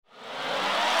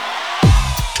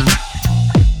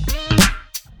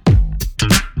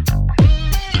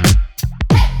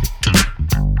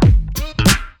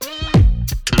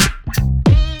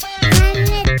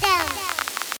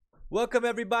Welcome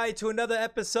everybody to another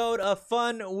episode of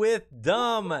Fun with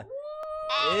Dumb.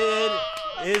 It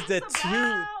is the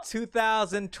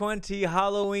 2020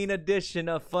 Halloween edition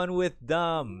of Fun with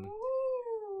Dumb.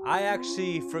 I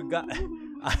actually forgot.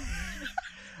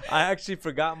 I actually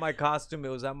forgot my costume. It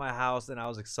was at my house, and I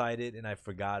was excited, and I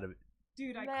forgot it.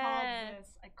 Dude, I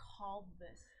called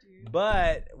this, dude.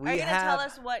 But Are you gonna tell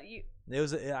us what you? It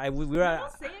was. We were.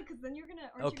 Don't say it, because then you're gonna.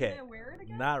 Aren't you gonna wear it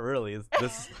again? Not really.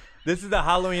 This is the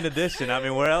Halloween edition. I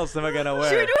mean, where else am I gonna wear?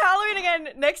 Should we do Halloween again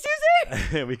next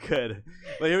Tuesday? We could.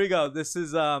 But here we go. This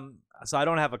is So I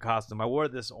don't have a costume. I wore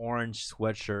this orange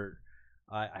sweatshirt.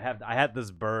 I had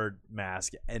this bird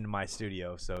mask in my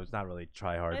studio, so it's not really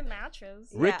try hard. It matches.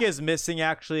 Rick is missing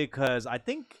actually, because I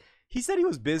think he said he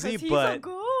was busy, he's but a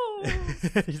ghost.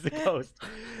 he's a ghost.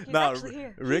 No,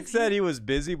 Rick said he was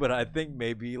busy, but I think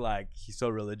maybe like he's so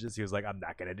religious, he was like, I'm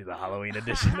not gonna do the Halloween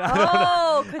edition.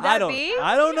 Oh, could that be?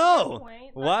 I don't know.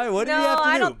 Point. Why? What did he have to do?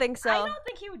 I don't think so. I don't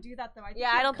think he would do that though.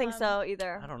 I don't think so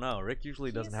either. I don't know. Rick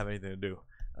usually doesn't have anything to do.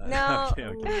 No. Okay.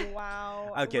 Ooh,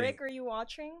 wow. I'm kidding. Rick, are you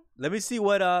watching? Let me see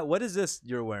what is this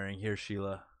you're wearing here,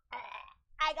 Sheila?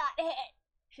 I got hit.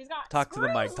 She's got. Talk to the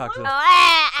mic. Talk to the.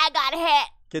 I got hit.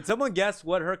 Can someone guess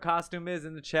what her costume is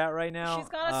in the chat right now? She's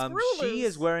got a screw She loose.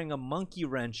 is wearing a monkey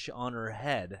wrench on her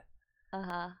head.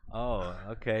 Oh,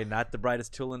 okay. Not the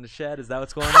brightest tool in the shed. Is that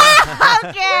what's going on?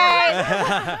 Okay.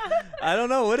 I don't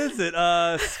know. What is it?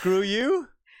 Screw you?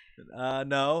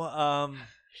 No.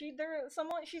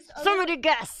 Somebody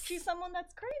guess. She's someone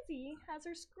that's crazy. Has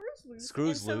her screws loose. Screws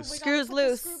and so loose. we gotta Screws put the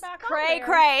loose. screw back on Cray, there.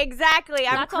 cray. Exactly.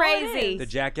 I'm That's all it crazy. is. The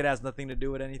jacket has nothing to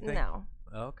do with anything? No.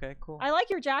 Okay, cool. I like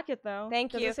your jacket though.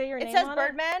 Thank Does you. It, say your It name says on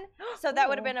Birdman, so that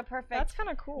would have Ooh. been a perfect. That's kind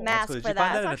of cool. mask Did for you that.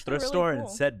 find that in a That's thrift actually store really and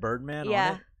cool. it said Birdman on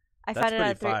Yeah. it? I That's found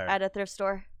it pretty fire. at a thrift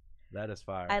store. That is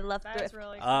fire. I love That's thrift.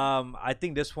 really cool. I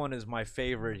think this one is my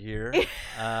favorite here.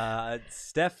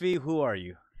 Steffi, who are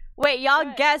you? Wait, y'all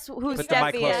What? guess who Put the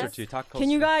mic Steffi closer is? to you. Talk closer. Can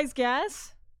you guys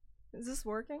guess? Is this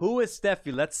working? Who is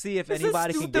Steffi? Let's see if This is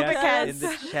anybody can stupid guess in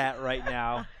guess. the chat right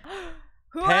now.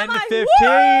 Who Pen am I? 15.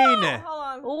 Woo! Hold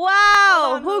on.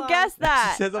 Wow, on, who hold on. guessed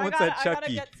that? She says someone said I gotta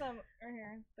Chucky. get some right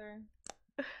here. There.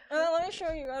 Let me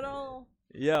show you. I don't.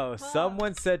 Yo,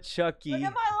 someone said Chucky. Look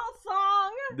at my little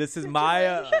song. This is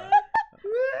Maya. Situation.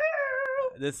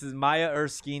 This is Maya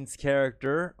Erskine's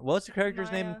character. What's the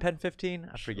character's name in Maya. Pen 15?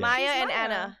 I forget. Maya She's and Maya.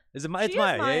 Anna. Is it Maya? It's She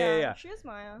is Maya. Yeah. She is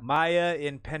Maya. Maya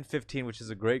in Pen 15, which is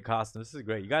a great costume. This is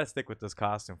great. You got to stick with this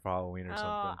costume for Halloween or something.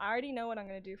 I already know what I'm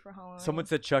gonna do for Halloween. Someone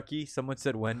said Chucky. Someone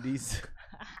said Wendy's.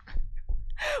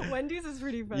 Wendy's is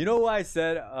pretty funny. You know what I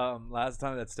said last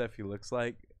time that Steffi looks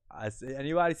like?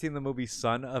 Anybody seen the movie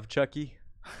Son of Chucky?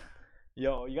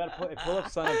 Yo, you gotta pull up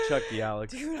Son of Chucky,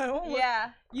 Alex. Dude, I don't. Yeah.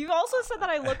 You've also said that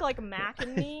I look like Mac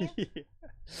and me.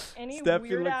 Any Steffi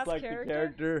weird looks ass like character? the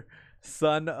character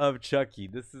Son of Chucky.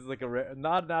 This is like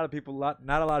not a lot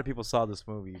of people saw this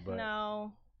movie, but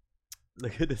No,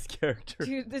 look at this character.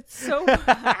 dude, it's so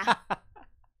bad.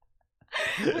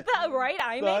 With that right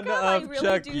eye Son makeup, I of really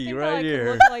Chucky, do think right that I here.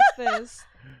 could look like this.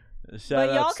 Shout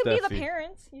But y'all out could be the Steffi.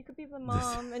 parents. You could be the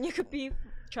mom, and you could be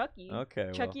Chucky. Okay.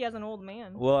 Chucky as an old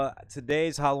man. Well,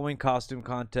 today's Halloween costume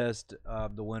contest,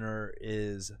 the winner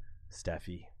is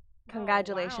Steffi.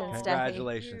 Congratulations, Oh, wow. Steffi.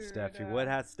 Congratulations, Dude, Steffi. What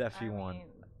has Steffi I won? mean,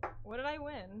 what did I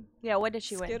win? Yeah, what did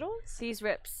she win? Skittles? These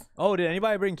rips. Oh, did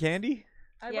anybody bring candy?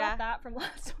 I Yeah. brought that from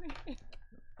last week.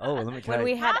 Oh, let me. When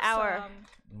we had Have our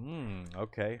some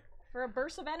Okay. for a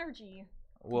burst of energy.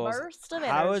 Well, burst of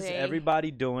how is energy.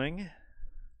 everybody doing?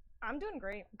 I'm doing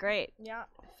great. Great, Yeah.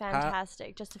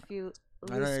 fantastic. Just a few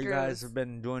I know loose you guys screws. have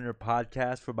been doing your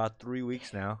podcast for about 3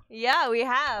 weeks now, Yeah, we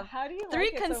have How do you 3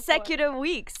 like it so far? consecutive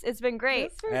weeks. It's been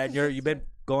great. That's very and you've been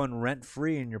going rent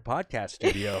free in your podcast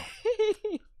studio,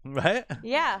 right?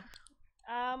 Yeah.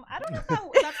 I don't know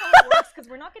if that's how it works because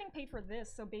we're not getting paid for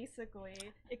this. So basically,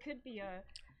 it could be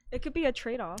a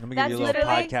trade-off. Let me That's give you a little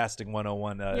literally- podcasting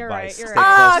 101 You're right, advice. you're Stay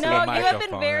right. close to Oh, the No, you have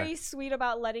been microphone, very sweet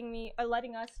about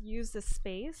letting us use this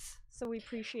space. So we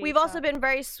appreciate. We've also that. been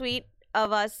very sweet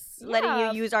of us letting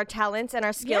Yeah. you use our talents and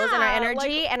our skills and our Yeah,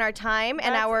 energy like, and our time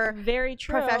and That's our very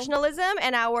true. professionalism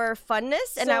and our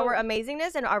funness and So- our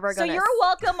amazingness and our Virgo. So you're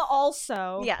welcome.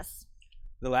 Also. Yes.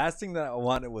 The last thing that I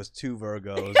wanted was 2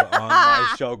 Virgos on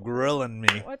my show grilling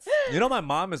me. What's You know my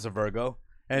mom is a Virgo,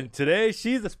 and today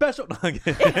she's a special nugget.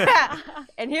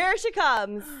 And here she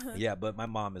comes. Yeah, but my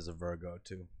mom is a Virgo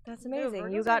too. That's Dude, amazing.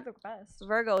 Virgos You are got the best.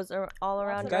 Virgos are all Lots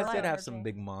around You of your guys life. did have energy. some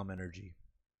big mom energy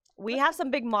We have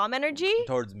some big mom energy.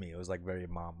 towards me. It was like very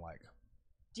mom-like.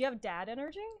 Do you have dad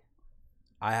energy?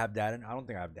 I have dad. I don't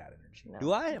think I have dad energy. No.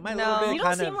 Do I? Am I a No. little bit You don't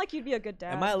kind seem of? like you'd be a good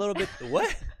dad. Am I a little bit?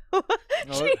 What?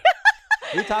 No, She-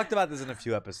 We talked about this in a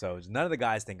few episodes. None of the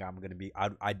guys think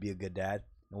I'd be a good dad.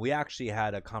 And we actually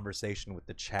had a conversation with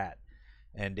the chat,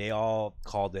 and they all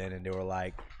called in and they were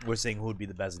like, "We're saying who would be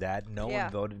the best dad." No Yeah.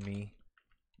 one voted me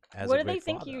as What a do they great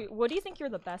think father. you? What do you think you're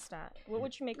the best at? What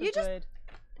would you make You a just- good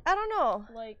I don't know.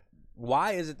 like?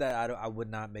 Why is it that I would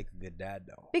not make a good dad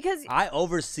though? Because I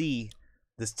oversee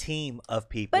this team of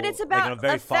people. but it's like, about in a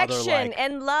very affection father-like-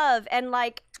 and love and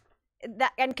like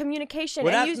that and communication.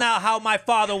 Well, and that's not how my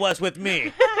father was with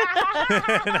me.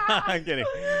 No, I'm kidding.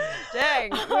 Dang.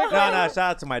 No, shout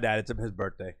out to my dad. It's his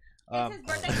birthday. It's his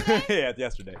birthday today? Yeah, it's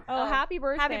yesterday. Oh, Oh, happy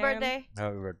birthday! Happy birthday.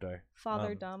 Happy birthday.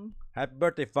 Father Um, dumb. Happy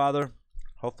birthday, father.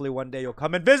 Hopefully one day you'll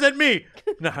come and visit me.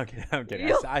 No, I'm kidding. I'm kidding.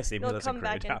 You'll- I see him. He you'll lives in come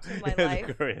back Koreatown. into my He lives in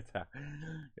life. Koreatown.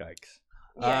 Yikes.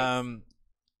 Yikes.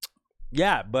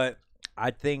 Yeah, but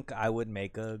I think I would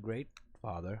make a great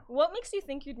father. What makes you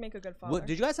think you'd make a good father?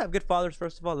 Did you guys have good fathers,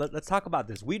 first of all? Let's talk about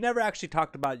this. We never actually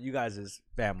talked about you guys'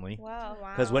 family. Wow.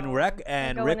 Because when Rec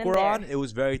and going Rick in were there. on, it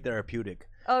was very therapeutic.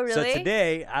 Oh, really? So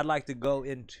today, I'd like to go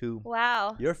into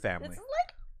Wow. your This family. is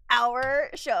like our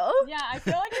show. Yeah, I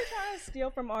feel like you're trying to steal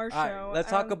from our All right, show. let's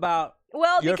talk about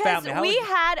Well, your because family. How we was-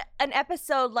 had an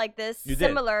episode like this You did.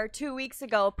 similar 2 weeks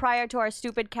ago prior to our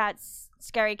stupid cats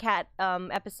scary cat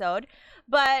episode.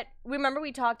 But remember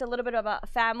we talked a little bit about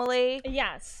family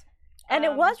Yes. and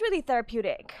it Um, was really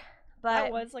therapeutic. But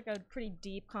That was like a pretty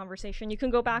deep conversation. You can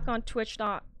go back on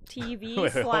twitch.tv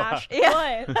Wait, hold slash on.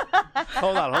 what?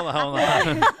 Hold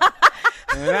on.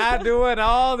 We're not doing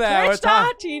all that.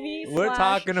 Twitch.tv We're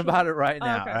talking about it right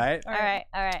now, Okay. right?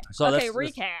 all right. So Okay, let's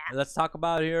recap. let's talk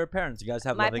about your parents. You guys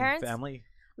have My loving parents? family.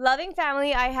 Loving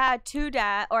family. I have two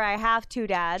dads.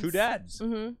 Two dads.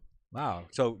 Mm-hmm. Wow.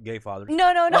 So gay fathers.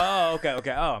 No. Oh, okay.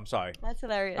 Oh, I'm sorry. That's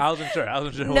hilarious. I wasn't sure. what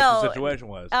No, the situation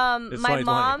was. It's my 2020.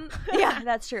 mom, yeah,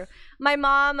 that's true. My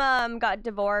mom got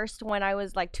divorced when I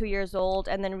was like 2 years old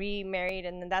and then remarried.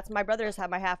 And then that's my brother's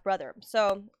my half brother.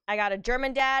 So I got a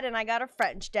German dad and I got a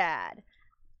French dad.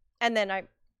 And then I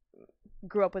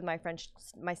grew up with my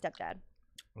stepdad.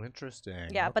 Interesting.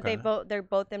 Yeah, but Okay. they're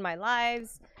both in my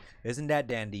lives. Isn't that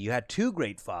dandy? You had two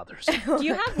great fathers. Do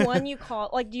you have one you call,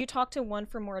 like, do you talk to one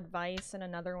for more advice and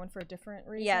another one for a different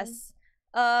reason? Yes.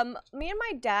 Me and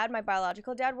my dad, my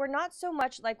biological dad, we're not so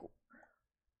much like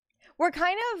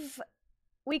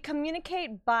we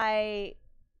communicate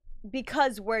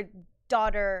because we're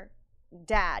daughter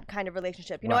dad kind of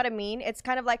relationship. You know Right. what I mean? It's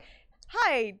kind of like,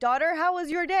 "Hi, daughter, how was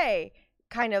your day?"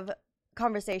 kind of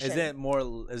conversation.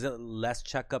 Is it less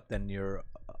checkup than your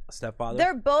stepfather?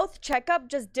 They're both checkup,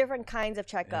 just different kinds of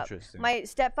checkup. Interesting. My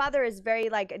stepfather is very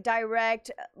like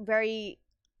direct, very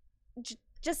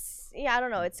just I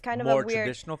don't know. It's kind of more a weird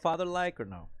traditional father-like or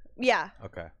no? Yeah,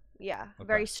 Okay. yeah, Okay.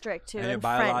 very strict too. And your and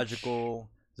French. biological.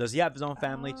 Does he have his own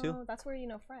family too? Oh, that's where you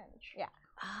know French. Yeah.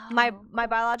 Oh. My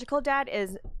biological dad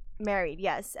is married,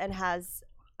 yes, and has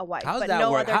a wife, How's but that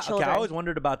no work? other children. Okay, I always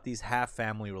wondered about these half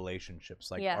family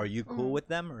relationships. Like, Yeah. are you cool Mhm. with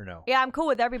them or no? Yeah, I'm cool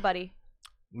with everybody.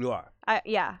 You are.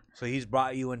 Yeah, So he's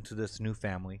brought you into this new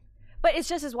family. but it's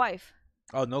just his wife.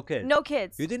 Oh, no kids. No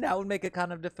kids. You think that would make it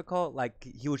kind of difficult? Like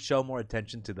he would show more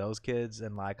attention to those kids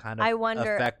and like kind of I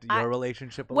wonder- affect your I-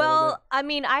 relationship a little Well, I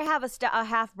mean, I have a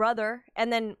half brother,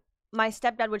 and then my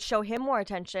stepdad would show him more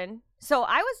attention. So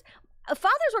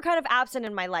fathers were kind of absent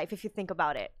in my life, if you think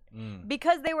about it. bit. Mm.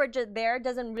 Because they were just there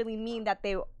doesn't really mean that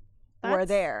they were That's-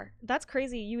 there. That's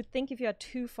crazy. You would think if you had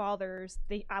two fathers,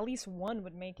 at least one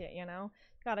would make it, you know?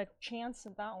 Got a chance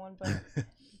at that one, but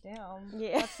damn.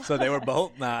 Yeah. So they were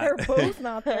both not. They're both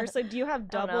not there. So do you have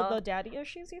don't double know. the daddy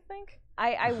issues, you think?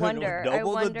 I wonder.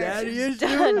 Double the I wonder. daddy issues?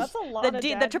 That's a lot The of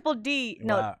D, the dad- triple D.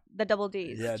 No, Wow. the double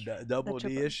D's. Yeah, double D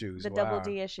triple- issues. The double Wow.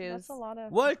 D issues. That's a lot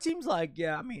of... Well, it seems like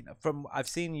I mean, I've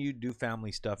seen you do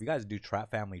family stuff. You guys do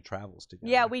family travels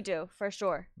together. Yeah, we do for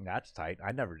sure. That's tight.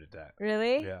 I never did that.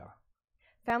 Really? Yeah.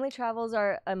 Family travels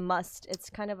are a must. It's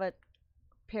kind of a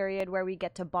period where we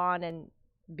get to bond and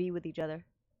be with each other.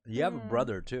 You have a Mm.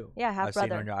 brother too. Yeah, half I've seen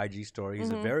brother. on your IG story. He's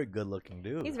a Mhm. very good-looking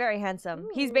dude. He's very handsome.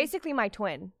 He's Ooh. basically my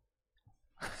twin.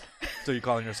 So you're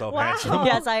calling yourself Wow. handsome?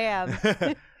 Yes, I am.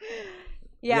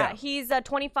 Yeah, Yeah. he's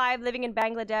 25, living in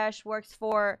Bangladesh, works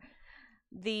for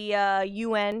the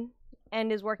UN,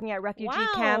 and is working at refugee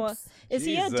Wow. camps. Is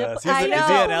he a Jesus. I Is he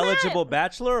know. an eligible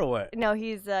bachelor or what? No,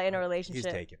 he's in a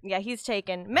relationship. taken. Yeah, he's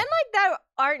taken. Men like that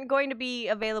aren't going to be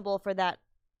available for that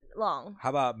long. How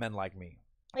about men like me?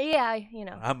 Yeah, you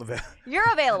know. I'm available. You're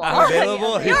available. I'm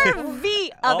available. You're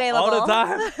V available. All the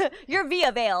time? You're V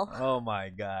avail. Oh my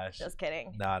gosh. Just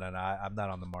kidding. No. I'm not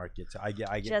on the market. I get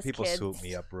Just people kids. swoop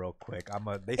me up real quick.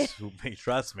 They swoop me.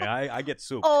 Trust me. I get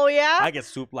swooped. Oh yeah. I get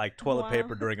swooped like toilet Wow.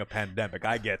 paper during a pandemic.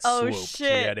 I get Oh, swooped. So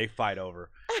shit. yeah, they fight over.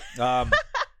 All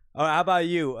right, how about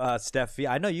you, Steffi?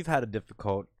 I know you've had a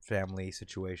difficult family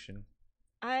situation.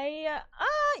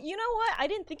 You know what? I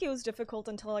didn't think it was difficult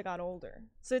until I got older.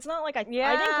 So it's not like I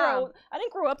Yeah.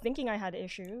 didn't grow up thinking I had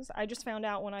issues. I just found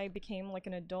out when I became like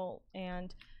an adult,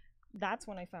 and that's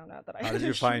when I found out that I How had did you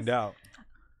issues. find out?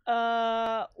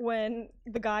 When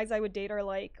the guys I would date are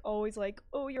like always like,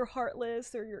 "Oh, you're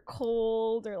heartless," or "You're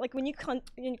cold," or like when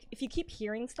if you keep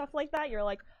hearing stuff like that, you're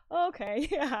like, oh, "Okay,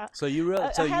 yeah." So you really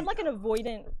I had like an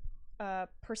avoidant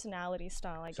personality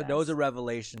style, I guess. so there was a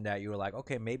revelation that you were like,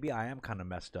 okay, maybe I am kind of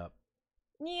messed up.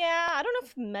 Yeah, I don't know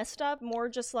if messed up, more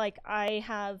just like I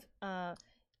have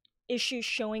issues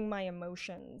showing my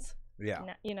emotions. Yeah.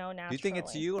 Naturally. Do you think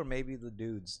it's you or maybe the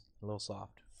dude's a little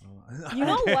soft? You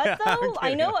know what I'm though? I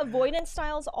kidding. know avoidant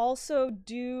styles also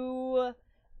do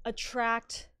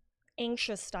attract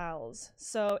anxious styles.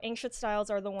 So anxious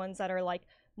styles are the ones that are like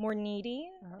more needy,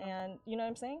 and you know what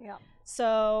I'm saying? Yeah.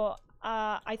 So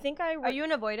I think Are you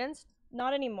in avoidance?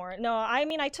 Not anymore. No, I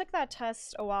mean I took that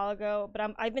test a while ago,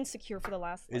 but I've been secure for the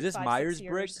last. Is like, this 5-6 Myers-Briggs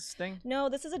years. thing? No,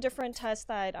 this is a different test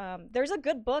that there's a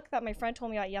good book that my friend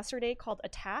told me about yesterday called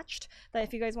Attached, that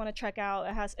if you guys want to check out,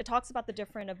 it talks about the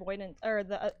different avoidance or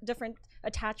the different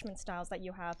attachment styles that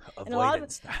you have. And a lot of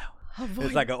Avoidance style.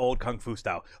 It's like an old kung fu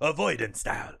style. Avoidance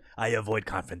style. I avoid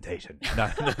confrontation.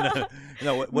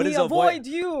 No. What Me is avoid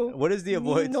you. What is the Me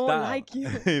avoidance not style? like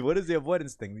you. What is the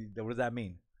avoidance thing? What does that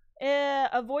mean?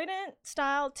 Avoidant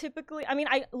style typically, I mean,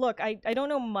 I don't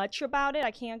know much about it.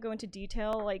 I can't go into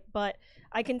detail, but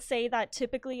I can say that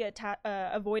typically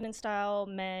avoidant style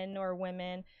men or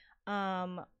women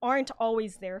aren't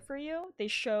always there for you. They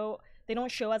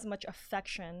don't show as much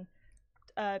affection.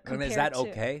 I mean, Compared is that to,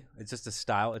 okay? It's just a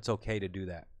style. It's okay to do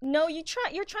that. No, you're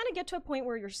trying to get to a point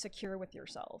where you're secure with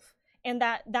yourself, and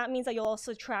that means that you'll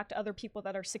also attract other people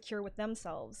that are secure with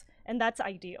themselves, and that's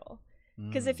ideal.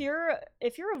 Because if you're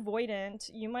avoidant,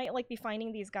 you might like be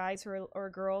finding these guys or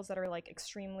girls that are like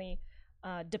extremely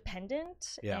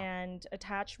dependent and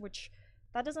attached, which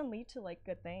that doesn't lead to like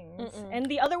good things. And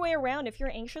the other way around, if you're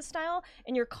anxious style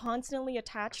and you're constantly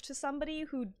attached to somebody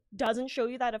who doesn't show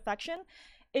you that affection,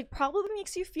 it probably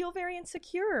makes you feel very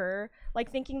insecure,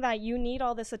 like thinking that you need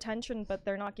all this attention but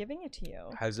they're not giving it to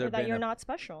you, or that you're not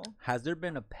special. Has there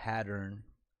been a pattern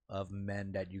of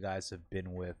men that you guys have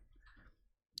been with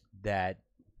that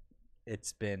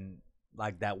it's been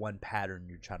like that one pattern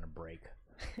you're trying to break?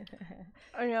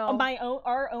 I know.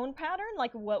 Our own pattern,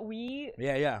 like what we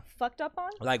fucked up on.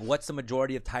 Like, what's the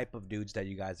majority of type of dudes that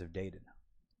you guys have dated?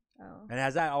 Oh. And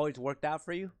has that always worked out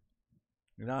for you?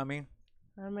 You know what I mean?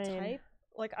 I mean, Type?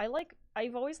 Like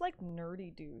I've always liked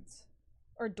nerdy dudes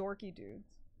or dorky dudes.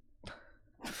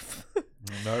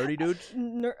 Nerdy dudes?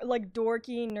 Like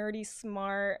dorky, nerdy,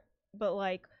 smart, but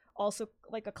like also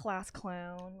like a class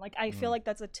clown. Like I feel like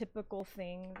that's a typical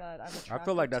thing that I'm attracted I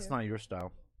feel like that's to. not your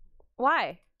style.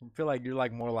 why? I feel like you're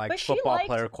like more like But she football liked-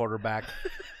 player, quarterback.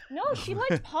 No, she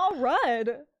liked Paul Rudd.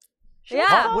 She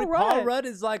Yeah. liked Paul Rudd. Rudd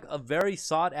is like a very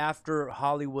sought after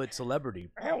Hollywood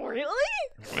celebrity. Really?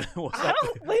 What's I up?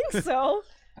 don't think so.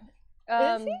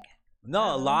 Is he?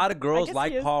 No, a lot of girls guess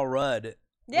like he is. Paul Rudd.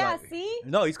 Yeah. Like- See.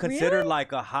 No, he's considered Really?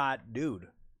 like a hot dude.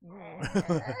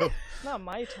 Not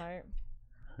my type.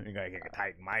 You gotta get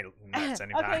tight my nuts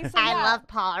anytime. Okay, so yeah.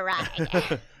 Paul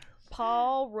Rudd.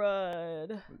 Paul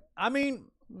Rudd. I mean,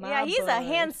 Yeah, he's a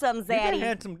handsome he's a zaddy.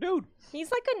 handsome dude. He's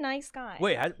like a nice guy.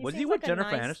 Wait, was he seems with like a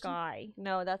Jennifer nice Aniston? guy.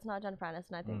 No, that's not Jennifer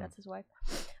Aniston. I think that's his wife.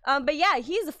 But yeah,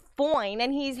 he's fine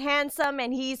and he's handsome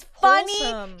and he's funny.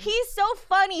 Wholesome. He's so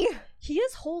funny. He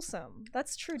is wholesome.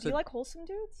 That's true. Do you like wholesome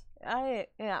dudes?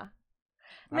 Yeah.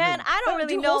 I Man, mean- I don't But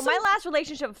really do know. wholesome- My last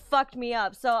relationship fucked me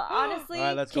up. So honestly, All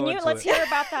right, let's Can go you into let's it. hear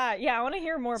about that? Yeah, I want to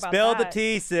hear more about Spill that. the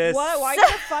tea, sis. What? Why did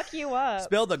it fuck you up?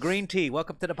 Spill the green tea.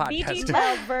 Welcome to the BT podcast.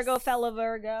 tells Virgo, fella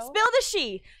Virgo. spill the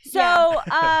she. So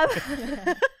Yeah.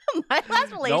 my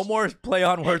last relationship. No more play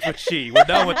on words with she. We're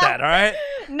done with that, all right?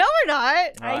 No, we're not.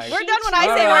 All right. We're done when I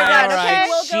All say right, we're done. all Okay. right.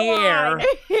 We'll go Share. on.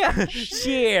 Yeah.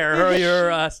 Share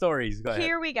your stories. Go ahead.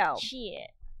 Here we go. Shit.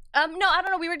 No, I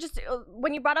don't know. We were just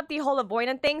when you brought up the whole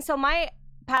avoidant thing. So my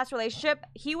past relationship,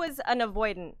 he was an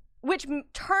avoidant, which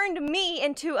turned me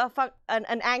into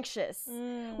an anxious.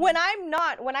 When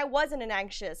I wasn't an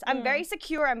anxious, I'm very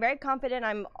secure. I'm very confident.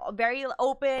 I'm very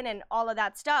open and all of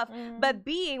that stuff. But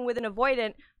being with an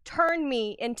avoidant turned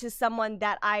me into someone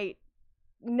that I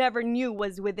never knew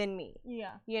was within me.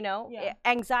 Yeah. You know, Yeah.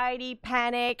 anxiety,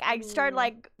 panic. I started Ooh.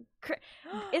 like,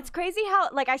 it's crazy how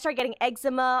like I started getting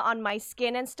eczema on my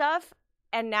skin and stuff,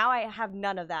 and now I have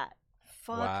none of that.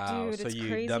 Fuck, Wow. dude, So it's you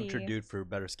crazy. dumped your dude for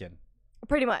better skin.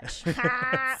 Pretty much.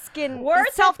 Skin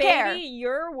Worth self-care. it, baby.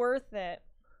 You're worth it.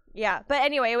 Yeah, but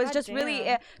anyway, it was God just really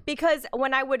damn. because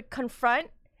when I would confront,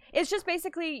 it's just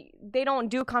basically they don't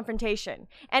do confrontation,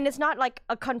 and it's not like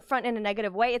a confront in a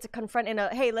negative way. It's a confront in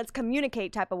a hey, let's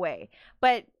communicate type of way.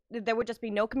 But there would just be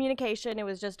no communication. It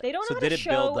was just They don't So know how did to it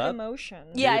build show up? emotion.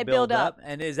 Yeah, Did it build up.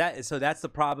 And is that so? That's the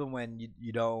problem when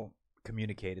you don't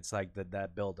communicate. It's like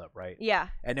that build up, right? yeah.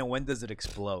 And then when does it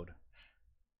explode?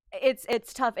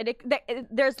 It's tough.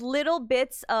 There's little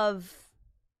bits of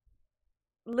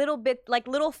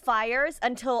little fires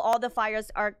until all the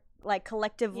fires are like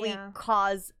collectively Yeah.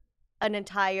 cause an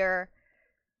entire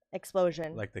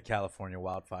explosion. Like the California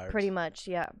wildfires. Pretty much,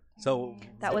 yeah. So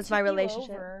That So was it my took you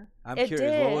relationship. over. I'm It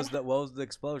curious. did. What was the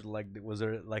explosion like? Was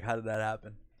there like how did that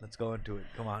happen? Let's go into it.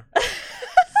 Come on.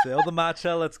 Spill the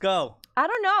matcha. Let's go. I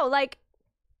don't know. Like,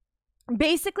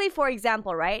 basically, for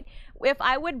example, right? If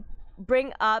I would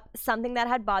bring up something that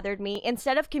had bothered me,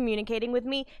 instead of communicating with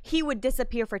me, he would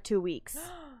disappear for 2 weeks.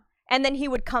 And then he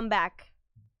would come back.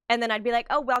 And then I'd be like,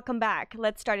 oh, welcome back.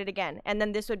 Let's start it again. And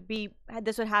then this would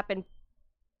happen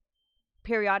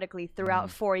periodically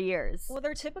throughout 4 years. Well,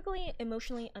 they're typically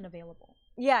emotionally unavailable,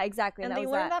 Yeah, exactly. and that they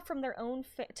was learn that from their own,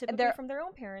 typically from their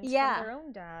own parents, Yeah. from their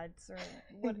own dads, or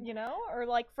what, or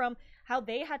like from how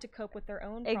they had to cope with their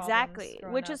own problems Exactly,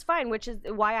 growing which up. is fine, which is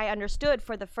why I understood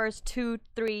for the first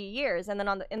 2-3 years, and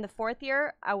then in the fourth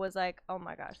year, I was like, oh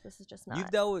my gosh, this is just not.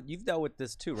 You've dealt with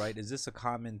this too, right? Is this a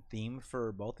common theme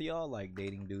for both of y'all, like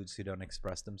dating dudes who don't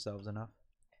express themselves enough?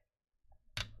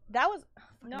 That was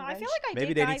No, fucking I feel wrench. like I Maybe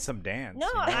date they guys. need some dance. No,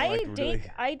 you know, I like, really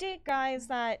I date guys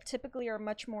that typically are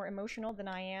much more emotional than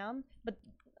I am, but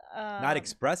not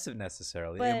expressive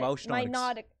necessarily. but Emotional. might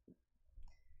not.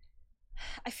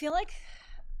 I feel like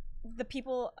the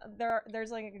people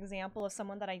there's like an example of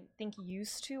someone that I think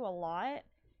used to a lot,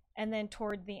 and then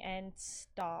toward the end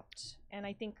stopped. And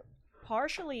I think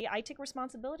partially I take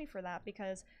responsibility for that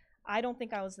because I don't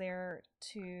think I was there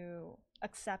to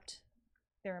accept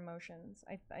their emotions.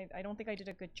 I don't think I did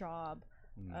a good job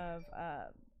of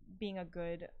being a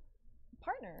good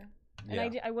partner,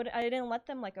 and Yeah. I didn't let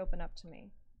them like open up to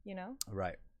me,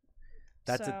 Right.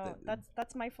 That's so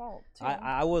that's my fault too.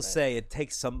 I will but- say it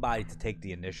takes somebody to take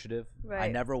the initiative. I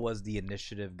Right. never was the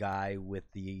initiative guy with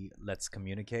the let's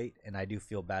communicate, and I do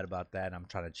feel bad about that. And I'm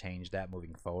trying to change that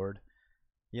moving forward.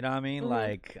 You know what I mean? Mhm.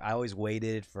 Like I always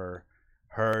waited for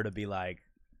her to be like,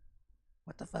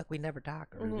 "What the fuck? We never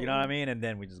talk," or, you know what I mean? And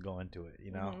then we just go into it.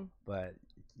 Mhm. But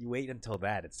you wait until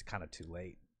that, it's kind of too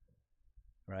late,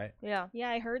 right? Yeah. Yeah,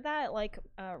 I heard that like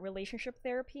relationship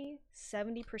therapy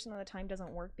 70% of the time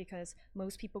doesn't work because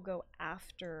most people go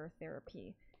after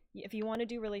therapy. If you want to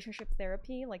do relationship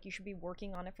therapy, like you should be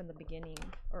working on it from the beginning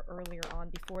or earlier on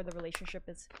before the relationship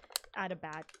is at a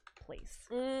bad place.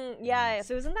 Yeah.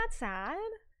 So isn't that sad?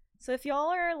 So if y'all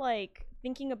are like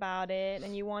thinking about it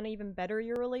and you want to even better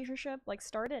your relationship, like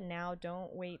start it now.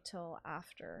 Don't wait till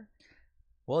after.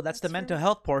 Well, that's the That's mental true.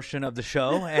 health portion of the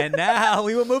show, and now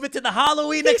we will move it to the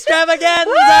Halloween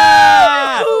extravaganza.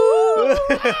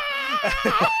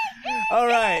 All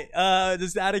right.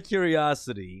 Just out of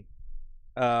curiosity,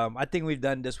 I think we've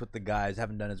done this with the guys.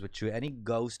 Haven't done this with you. Any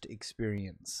ghost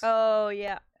experience? Oh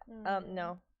yeah. Mm.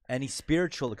 No. Any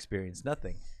spiritual experience?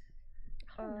 Nothing.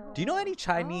 Oh, Do you know any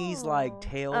Chinese like Oh.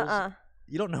 tales?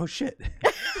 You don't know shit.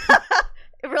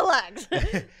 Relax.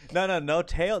 no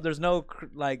tail. There's no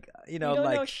like You don't know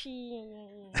like. she.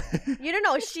 You don't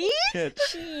know she?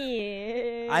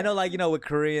 She. I know, like with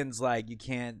Koreans, like you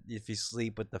can't if you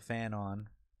sleep with the fan on.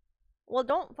 Well,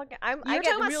 don't fucking. I You're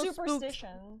get talking real about spooked.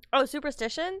 superstition. Oh,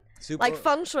 superstition? Super, Like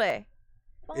feng shui.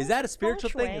 is that a Feng spiritual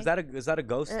thing? shui. Is that a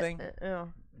ghost thing? No.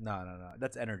 No.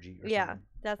 That's energy. Or Yeah, something.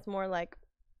 that's more like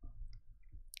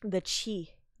the chi.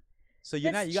 So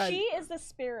you're This not. You guys. chi is the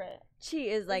spirit. Chi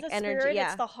is like It's the energy. spirit, Yeah.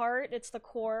 It's the heart. It's the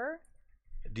core.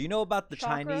 Do you know about the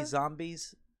Chakra? Chinese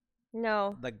zombies?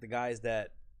 No. Like the guys that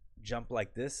jump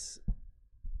like this?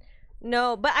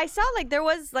 No, but I saw like there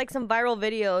was like some viral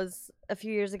videos a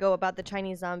few years ago about the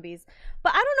Chinese zombies.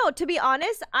 But I don't know, to be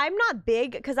honest, I'm not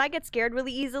big because I get scared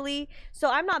really easily. So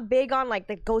I'm not big on like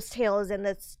the ghost tales and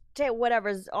the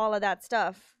whatever's all of that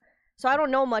stuff. So I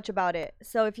don't know much about it.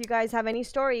 So if you guys have any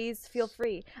stories, feel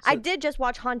free. I So- did just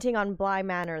watch Haunting on Bly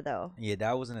Manor though. Yeah,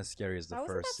 that wasn't as scary as the That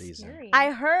wasn't first that season. scary.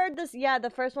 I heard this. Yeah, the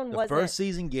first one The wasn't. first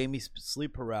season gave me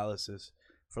sleep paralysis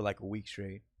for like a week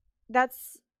straight.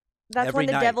 That's Every when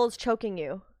the night. devil's choking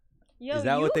you. Yo, Is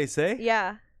that you, what they say?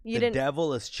 Yeah. You The didn't.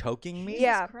 devil is choking me? Jesus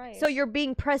Yeah. Christ. So you're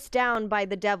being pressed down by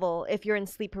the devil if you're in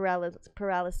sleep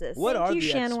paralysis. What Thank are you, the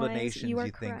Shanwise. explanations You are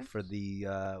you think correct. for the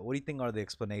what do you think are the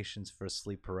explanations for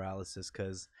sleep paralysis?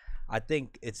 Because I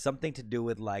think it's something to do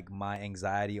with like my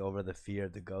anxiety over the fear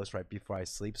of the ghost right before I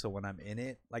sleep. So when I'm in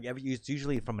it, like it's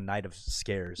usually from a night of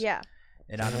scares. Yeah.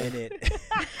 And I'm in it.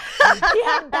 He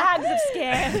had bags of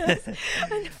scares.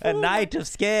 A night of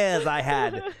scares I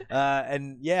had.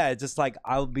 And yeah, it's just like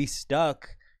I'll be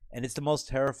stuck. And it's the most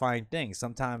terrifying thing.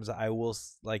 Sometimes I will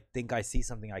like think I see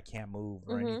something, I can't move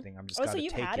or Mhm. anything. I'm just Oh, gotta so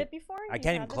you've take had it. it before? I You've can't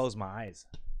had even this? close my eyes.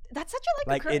 That's such a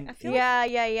Like, I feel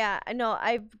like Yeah. I know.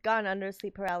 I've gone under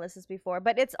sleep paralysis before,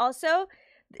 but it's also,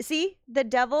 see, the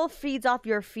devil feeds off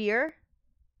your fear,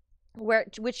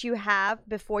 which you have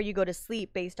before you go to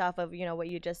sleep, based off of what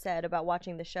you just said about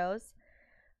watching the shows.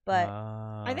 But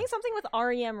I think something with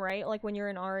REM, right? Like when you're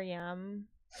in REM,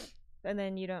 and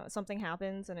then something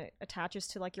happens and it attaches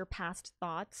to like your past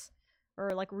thoughts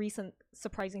or like recent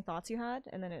surprising thoughts you had,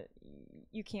 and then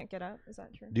you can't get up. Is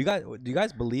that true? do you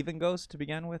guys believe in ghosts to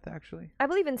begin with? Actually. I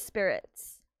believe in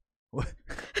spirits.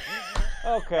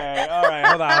 Okay, all right,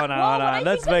 hold on, Well, when I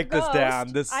Let's think make of this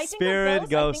down. ghost, The I think of spirit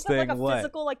ghost I think thing, of like a what?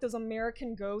 physical, like those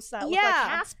American ghosts that look Yeah. like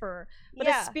Casper. But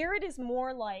Yeah. a spirit is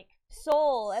more like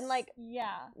Soul and like,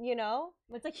 yeah, it's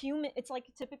it's a human. It's like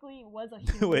typically was a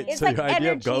human. Wait, it's so like your idea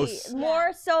of energy, ghosts-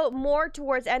 more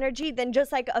towards energy than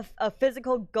just like a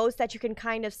physical ghost that you can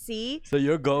kind of see. So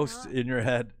your ghost in your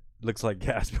head looks like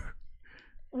Casper.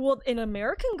 Well, an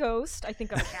American ghost, I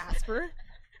think of Casper.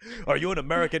 Are you an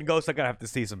American ghost? I'm gonna have to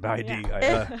see some ID.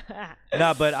 Yeah.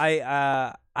 No, but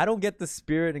I don't get the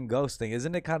spirit and ghost thing.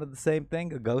 Isn't it kind of the same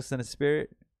thing? A ghost and a spirit?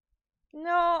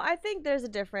 No, I think there's a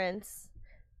difference.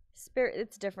 Spirit,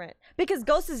 it's different because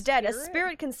ghost is dead. A Spirit?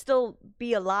 spirit can still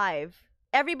be alive.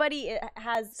 Everybody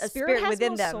has a spirit has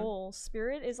within no them. soul.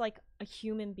 Spirit is like a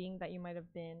human being that you might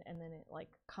have been, and then it like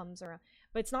comes around.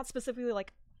 But it's not specifically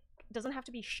like, it doesn't have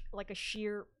to be like a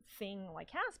sheer thing like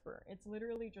Casper. It's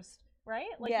literally just right.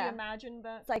 Like Yeah. you imagine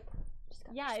that. It's like, just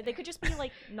got Yeah, your they could just be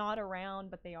like not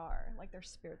around, but they are. Like their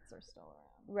spirits are still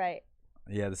around. right.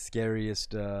 Yeah, the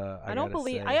scariest. I don't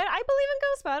believe. Say. I believe in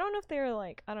ghosts, but I don't know if they're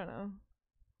like. I don't know.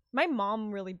 My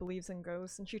mom really believes in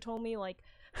ghosts, and she told me like,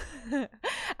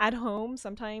 at home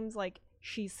sometimes like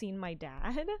she's seen my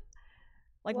dad.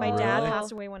 Like my dad Whoa.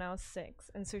 passed away when I was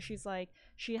 6, and so she's like,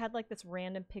 she had like this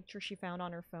random picture she found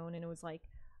on her phone, and it was like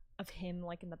of him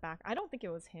like in the back. I don't think it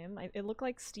was him. It looked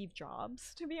like Steve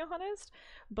Jobs, to be honest.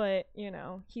 But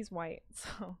he's white,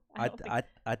 so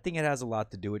I think it has a lot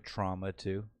to do with trauma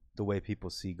too. The way people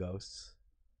see ghosts,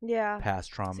 Yeah.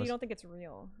 past traumas. So you don't think it's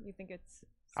real? You think it's?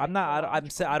 I'm not. I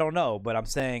psychological? don't know, but I'm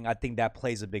saying I think that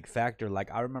plays a big factor. Like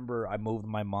I remember I moved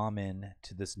my mom in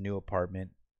to this new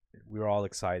apartment. We were all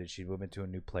excited. She moved into a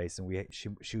new place, and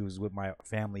she was with my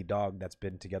family dog that's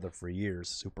been together for years,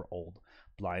 super old,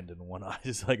 blind in one eye,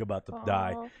 just like about to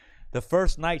die. Aw. The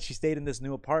first night she stayed in this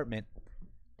new apartment,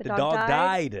 The the dog dog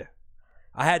died? died.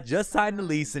 I had just signed the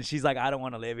lease, and she's like, I don't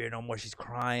want to live here no more. She's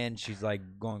crying. She's like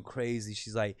going crazy.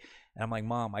 She's like, and I'm like,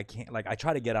 Mom, I can't. Like, I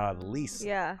try to get out of the lease.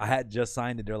 Yeah. I had just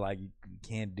signed it. They're like, you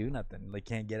can't do nothing. Like,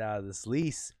 can't get out of this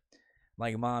lease.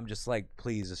 Like, Mom, just like,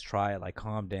 please, just try it. Like,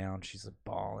 calm down. She's like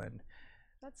bawling.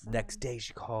 That's Next sad. day,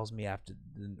 she calls me after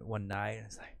one night, and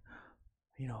it's like,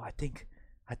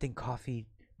 I think Coffee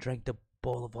drank the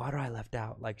bowl of water I left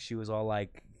out. Like, she was all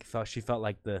like, she felt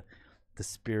like the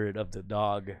spirit of the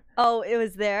dog. Oh, it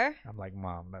was there. I'm like,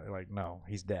 Mom, like, no,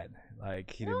 he's dead.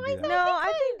 Like, he No, didn't I do know. that. No,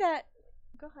 I think that.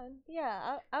 Go ahead.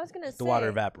 Yeah, I was gonna say The water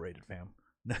evaporated, fam.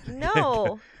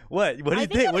 No. What? What do I you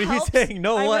think think? it What are you helps- saying?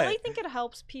 No, I what? really think it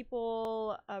helps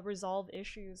people resolve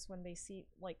issues when they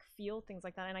feel things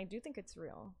like that, and I do think it's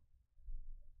real.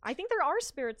 I think there are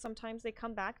spirits sometimes they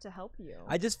come back to help you.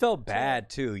 I just felt bad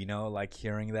too, like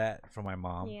hearing that from my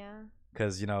mom, yeah.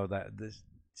 because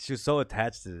she was so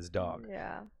attached to this dog.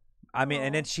 Yeah. I mean,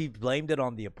 and then Aw. she blamed it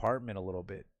on the apartment a little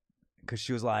bit, because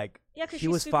she was like, Yeah, 'cause he she's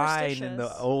was fine in the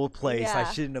superstitious. old place. I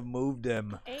Yeah. shouldn't have moved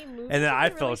him. Hey, And then I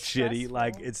really felt shitty,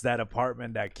 like stressful. it's that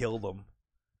apartment that killed him.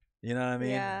 You know what I mean?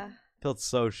 Yeah. Felt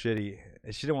so shitty.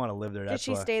 And she didn't want to live there. Did That's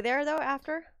she why. stay there though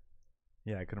after?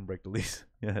 Yeah, I couldn't break the lease.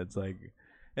 Yeah, it's like,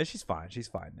 and she's fine. She's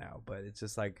fine now. But it's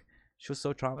just like she was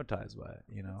so traumatized by it,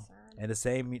 Sad. And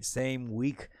the same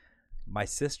week, my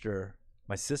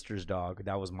sister's dog,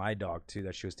 that was my dog too,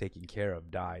 that she was taking care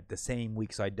of, died the same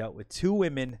week. So I dealt with 2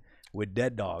 women with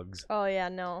dead dogs. Oh yeah,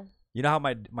 no. You know how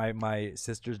my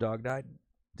sister's dog died?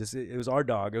 It was our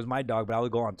dog. It was my dog, but I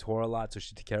would go on tour a lot, so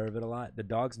she took care of it a lot. The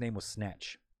dog's name was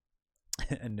Snatch,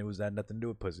 and had nothing to do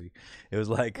with pussy. It was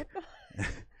like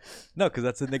No, because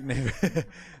that's a nickname.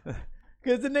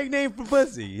 Because it's a nickname for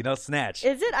pussy. You know, snatch.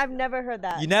 Is it? I've never heard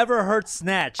that. You never heard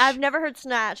snatch. I've never heard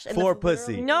snatch. in the- For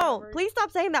pussy. No, Never. please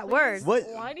stop saying that word. What?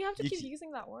 Why do you have to You keep c-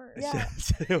 using that word? Yeah.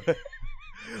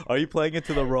 Are you playing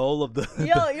into the role of the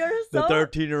Yo, you're the so.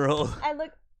 13-year-old? I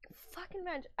look fucking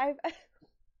mad. I've.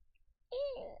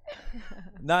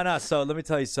 No. So let me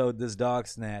tell you. So this dog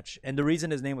Snatch, and the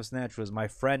reason his name was Snatch was my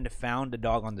friend found a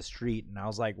dog on the street, and I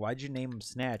was like, "Why'd you name him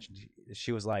Snatch?" And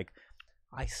she was like,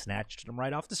 "I snatched him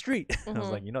right off the street." I was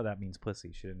Mhm. like, "You know that means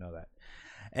pussy." She didn't know that.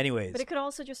 Anyways, But it could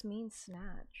also just mean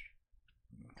snatch.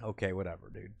 okay, whatever,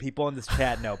 dude. People in this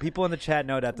chat know. People in the chat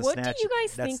know that the What snatch. do you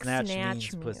guys that think snatch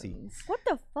snatch means pussy. means? What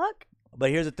the fuck? But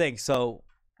here's the thing. So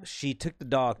she took the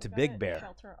dog to We Big gotta Bear.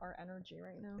 Shelter our energy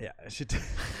right now. Yeah, she.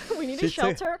 We need she to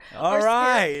took- shelter. All our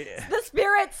right.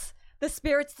 the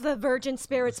spirits, the virgin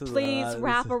spirits. This is, Please this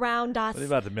wrap is- around us. What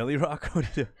about the Millie Rock? What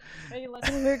do you do? Hey, let's,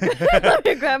 Let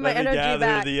me grab my Let me energy gather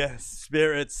back. the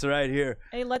spirits right here.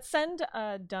 hey, let's send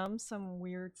Dumb some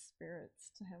weird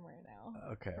spirits to him right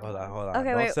now. Okay, hold on. Okay,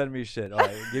 Don't wait. send me shit. All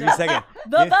right, give me a second.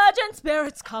 The Give- virgin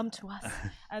spirits come to us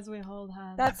as we hold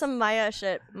hands. That's some Maya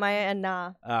shit. Maya and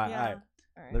Nah. All right, yeah. all right.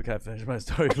 All right. Look, can I finish my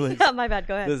story, please? Yeah, my bad.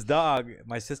 Go ahead. This dog,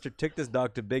 my sister took this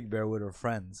dog to Big Bear with her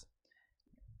friends.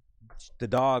 The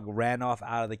dog ran off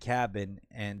out of the cabin,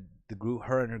 and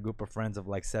her and her group of friends of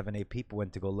like 7-8 people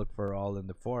went to go look for her all in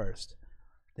the forest.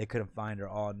 They couldn't find her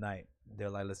all night. They're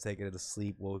like, let's take it to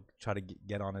sleep. We'll try to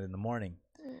get on it in the morning.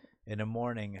 In the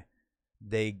morning,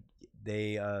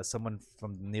 someone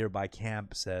from the nearby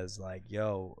camp says like,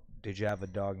 "Yo, did you have a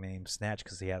dog named Snatch?"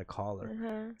 Because he had a collar.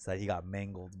 Mhm. Said he got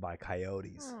mangled by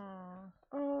coyotes. Aw.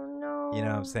 Oh no. You know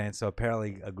what I'm saying? So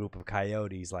apparently a group of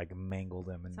coyotes like mangled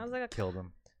him and Sounds like a killed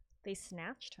him. They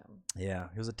snatched him. Yeah,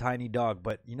 he was a tiny dog,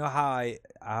 but you know how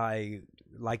I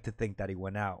like to think that he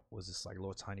went out was this like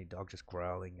little tiny dog just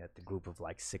growling at the group of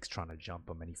like 6 trying to jump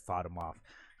him, and he fought him off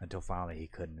until finally he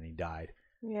couldn't and he died.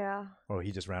 Yeah. Or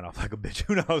he just ran off like a bitch.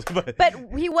 Who knows? But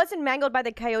He wasn't mangled by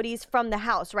the coyotes from the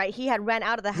house, right? He had ran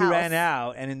out of the he house. ran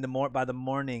out, and by the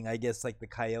morning, I guess like the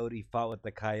coyote fought with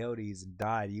the coyotes and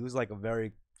died. He was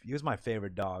my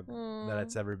favorite dog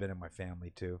that's ever been in my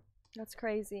family too. That's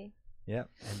crazy. Yep,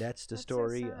 and that's the That's so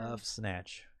story sad. of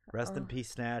Snatch. Rest in peace,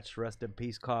 Snatch. Rest in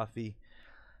peace, coffee.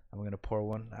 I'm gonna pour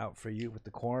one out for you with the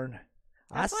corn.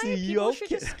 That's I why see you. people Okay. should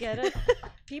just get a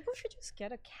people should just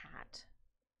get a cat.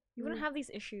 You wouldn't have these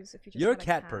issues if you just You're a had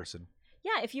cat person.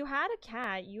 Yeah, if you had a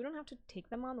cat, you don't have to take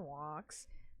them on walks.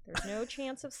 There's no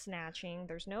chance of snatching.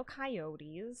 There's no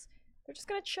coyotes. They're just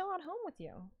gonna chill at home with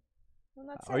you. And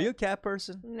that's Are it. you a cat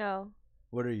person? No,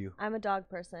 What are you? I'm a dog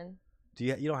person.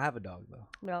 You don't have a dog though?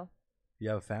 No. You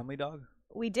have a family dog,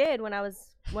 We did when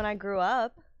I grew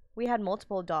up. We had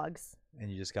multiple dogs,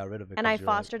 and you just got rid of it. and 'cause I you're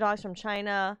like- foster dogs from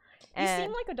China. You And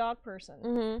seem like a dog person.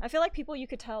 Mhm. I feel like people you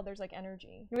could tell there's like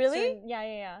energy. Really? So,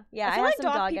 yeah. Yeah, I I feel have like some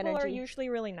dog dog people are energy. usually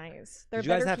really nice. They're Did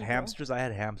you guys better have people. hamsters? I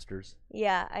had hamsters.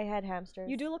 Yeah, I had hamsters.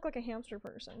 You do look like a hamster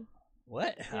person.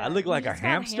 What? Yeah, I look you like a just got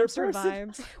hamster person.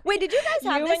 vibes. Wait, did you guys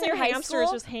have You this and in your high hamster is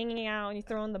school? just hanging out, and you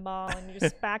throwing the ball, and you're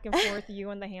just back and forth. You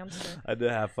and the hamster. I did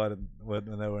have fun when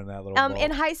they were in that little. ball.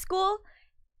 In high school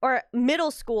or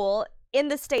middle school in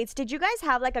the States, did you guys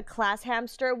have like a class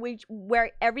hamster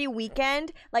where every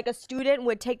weekend like a student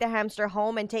would take the hamster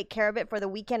home and take care of it for the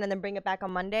weekend and then bring it back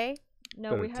on Monday?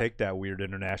 No, Better we had. take that weird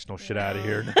international shit out of No.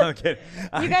 here. No, I'm kidding.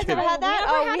 I'm You guys kidding. never had that?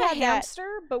 We Oh, never we had had a that.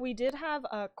 hamster, but we did have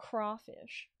a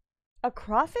crawfish. A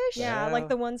crawfish? Yeah, Yeah. like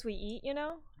the ones we eat. You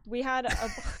know, we had a.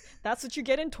 That's what you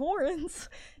get in Torrance.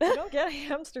 You don't get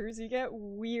hamsters. You get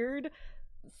weird.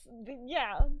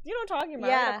 Yeah, you know what I'm talking about.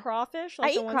 Right? Yeah. A crawfish, I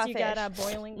like the eat ones you get crawfish.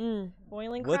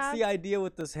 boiling What's crab. the idea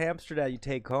with this hamster that you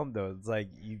take home though? It's like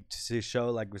you to show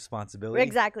like responsibility.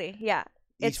 Exactly. Yeah.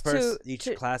 Each It's each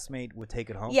to- classmate would take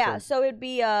it home. Yeah, so it'd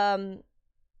be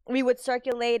we would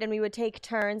circulate and we would take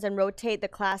turns and rotate the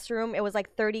classroom. It was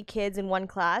like 30 kids in one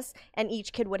class, and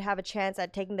each kid would have a chance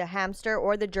at taking the hamster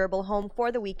or the gerbil home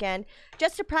for the weekend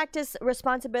just to practice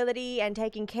responsibility and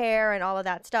taking care and all of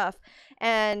that stuff.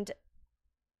 And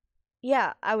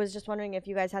yeah, I was just wondering if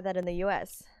you guys had that in the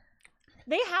US.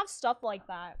 They have stuff like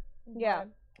that. Yeah.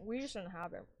 but we just didn't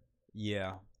have it.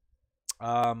 Yeah.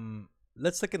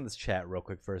 Let's look in this chat real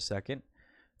quick for a second.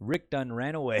 Rick Dunn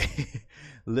ran away.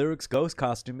 Lyric's ghost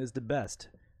costume is the best.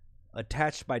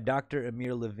 Attached by Dr.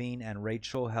 Amir Levine and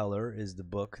Rachel Heller is the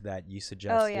book that you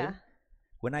suggested. Oh, yeah.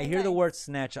 When I hear the Okay. word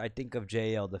snatch, I think of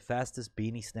JL, the fastest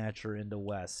beanie snatcher in the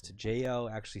West.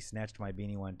 JL actually snatched my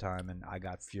beanie one time, and I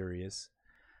got furious.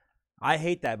 I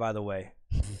hate that, by the way.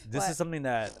 This What? is something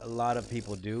that a lot of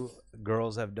people do.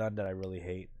 Girls have done that I really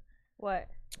hate. What?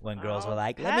 When girls are Oh,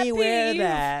 like, pet let me wear peeve.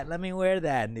 that, let me wear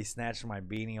that. And they snatch my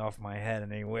beanie off my head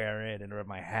and they wear it and wear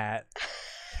my hat.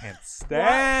 Can't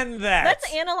stand that.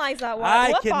 Let's analyze that. I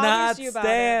What cannot bothers you about it?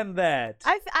 stand that.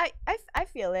 I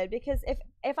feel it because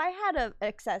if I had an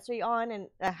accessory on and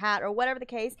a hat or whatever the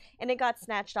case and it got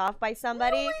snatched off by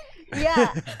somebody, yeah, I'm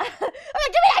like, give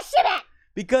me that shit back.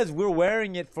 Because we're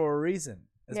wearing it for a reason.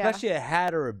 Yeah. Especially a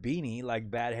hat or a beanie, like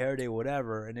Bad Hair Day,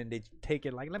 whatever. And then they take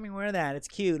it like, let me wear that. It's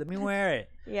cute. Let me wear it.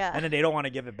 Yeah. And then they don't want to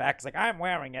give it back. It's like, I'm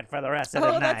wearing it for the rest of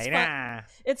Oh, the that's night. fun. Ah.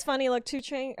 It's funny. Like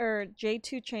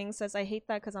J2 Chang says, I hate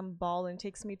that because I'm bald and it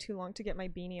takes me too long to get my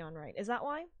beanie on right. Is that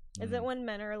why? Is it when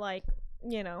men are like,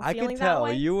 I feeling could that tell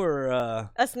way? you were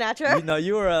a snatcher.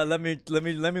 you were let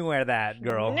me wear that,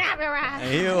 girl. You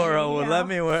were Yeah. let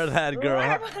me wear that, girl.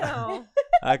 No.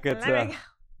 I could Let tell. me-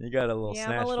 You got a little Yeah,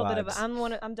 snatch I'm a little bit of.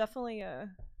 vibes. I'm definitely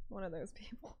one of those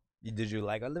people. Did you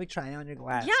like? Oh, let me try on your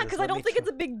glasses. Yeah, because I don't think it's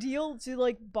a big deal to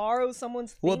like borrow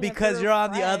someone's. Well, thing if because you're you're a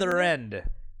on the other friend. end.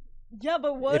 Yeah,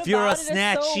 but what If you're a about it is so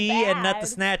snatchy and not the bad?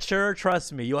 snatcher,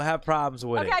 trust me, you'll have problems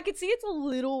with Okay, it. I could see it's a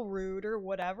little rude or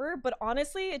whatever, but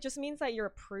honestly, it just means that you're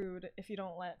a prude if you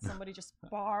don't let somebody just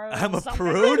borrow. I'm a something.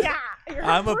 prude? Yeah, you're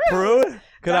I'm a prude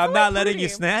because I'm Definitely not letting you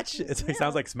prudy. snatch. It Yeah.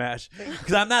 sounds like smash.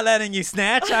 Because I'm not letting you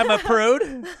snatch. I'm a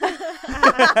prude.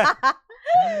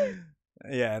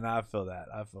 Yeah, no, I feel that.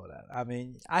 I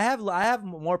mean, I have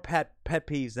more pet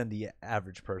peeves than the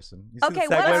average person. You see Okay,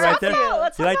 the segue let's right talk there? about-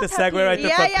 let's You talk like the about pet segue right peeves. there?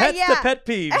 Yeah, From yeah, pets yeah. to pet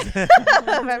peeves.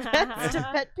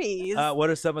 Pet peeves. What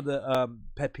are some of the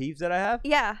pet peeves that I have?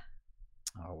 Yeah.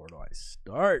 Oh, where do I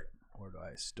start?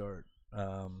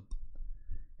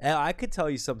 And I could tell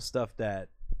you some stuff that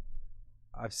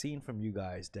I've seen from you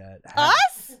guys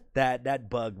Us? that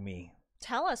bug me.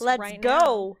 Tell us. Let's right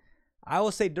go. I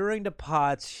will say during the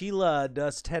pods, Sheila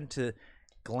does tend to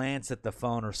glance at the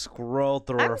phone or scroll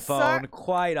through I'm her phone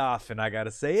quite often. I gotta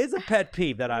say, it's a pet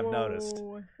peeve that now. I've noticed.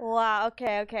 Whoa. Wow.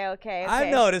 Okay.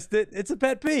 I've noticed it. It's a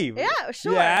pet peeve. Yeah,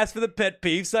 sure. You asked for the pet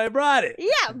peeve, so I brought it.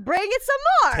 Yeah, bring it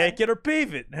some more. Take it or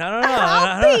peeve it. I don't know.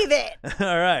 I'll peeve it.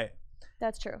 All right.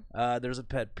 That's true. There's a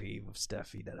pet peeve of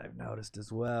Steffi that I've noticed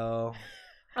as well.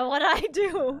 What'd I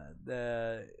do?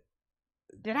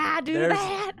 Did I do There's-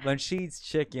 that? When she eats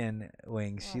chicken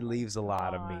wings, she Oh my leaves a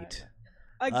lot of God. meat.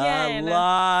 Again. A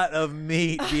lot of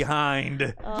meat behind.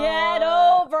 Get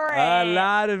over it. A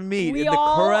lot of meat. We In the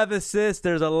all- crevices,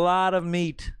 there's a lot of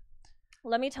meat.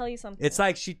 Let me tell you something. It's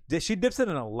like she dips it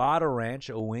in a lot of ranch,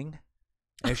 a wing.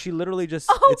 And she literally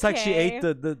just, it's like she Okay. ate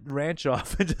the ranch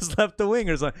off and just left the wing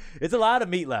or something. It's a lot of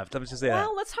meat left. I'm just saying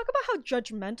Well, let's talk about how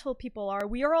judgmental people are.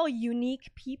 We are all unique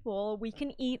people. We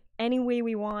can eat any way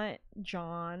we want,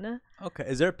 John. that. Okay.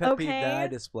 Is there a pet peeve that I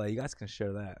Okay. display? You guys can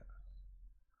share that.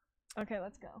 Okay,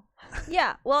 let's go.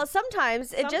 Yeah. Well,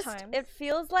 sometimes it Sometimes. it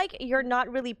feels like you're not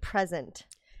really present.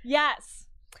 Yes.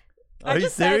 Are I you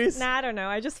just serious? Said, nah, I don't know.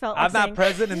 I just felt I'm like not saying,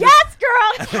 present in yes,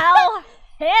 girl, tell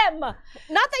him. Not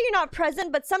that you're not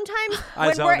present, but sometimes I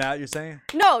when zone we're out, you're saying?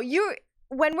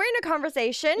 when we're in a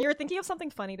conversation You're thinking of something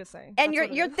funny to say. and That's you're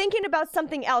what it you're is. thinking about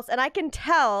something else, and I can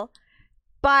tell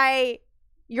by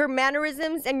your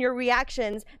mannerisms and your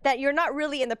reactions that you're not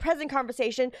really in the present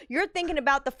conversation. You're thinking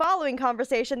about the following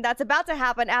conversation that's about to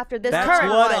happen after this That's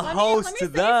current what one. a Let me host say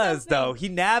does, something. though. He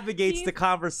navigates the He's-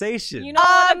 conversation. You know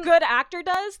what a Um, good actor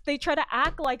does? They try to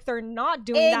act like they're not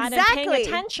doing that and Exactly. paying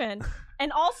attention.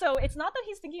 And also, it's not that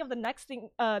he's thinking of the next thing,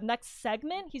 next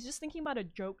segment. He's just thinking about a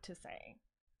joke to say.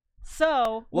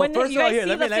 So Well, when first you of all, guys here, see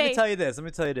let me the face, tell you this. Let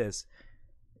me tell you this.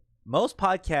 Most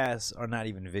podcasts are not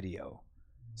even video.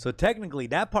 So technically,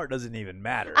 that part doesn't even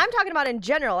matter. I'm talking about in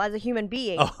general as a human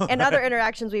being Oh. and other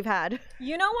interactions we've had.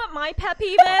 you know what my pet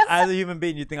peeve is? As a human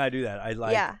being, you think I do that? I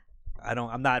like. Yeah.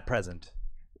 I'm not present.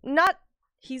 Not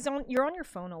You're on your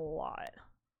phone a lot.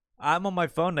 I'm on my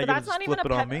phone. Now But you that's just not even flip a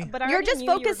it on pet. me. But I you're already just knew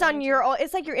you were focused on going your to. own.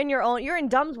 It's like you're in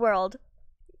Dumb's world,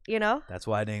 you know. That's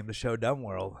why I named the show Dumb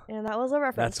World. And that was a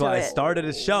reference. That's to why I it. started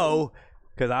a show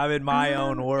because I'm in my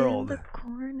own world.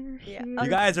 Yeah. You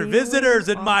guys are visitors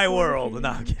in my world. No,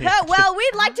 I'm kidding. Well,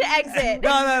 we'd like to exit. No.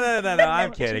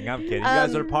 I'm kidding. You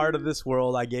guys are Um, part of this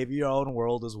world. I gave you your own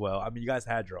world as well. I mean, you guys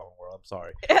had your own world. I'm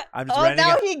sorry. I'm just Oh, renting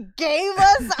now out. he gave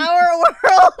us our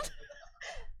world.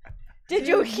 Did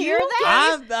you hear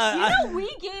that? You know, we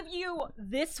gave you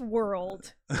this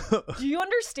world. Do you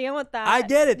understand what that? I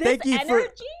get it. This Thank you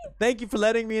energy? thank you for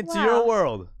letting me into Wow. your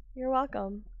world. You're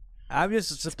welcome. I'm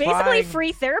just It's supplying. basically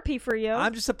free therapy for you.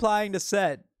 I'm just supplying the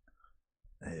set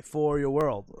for your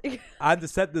world. I'm the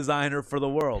set designer for the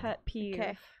world. Pet peeve.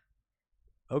 Okay.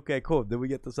 Okay, cool. Did we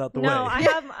get this out the No, way?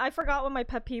 I forgot what my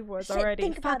pet peeve was Shit, already.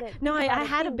 think about Fuck. it. No, Think about I it.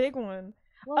 had a Think. big one.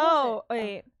 What was Oh, it?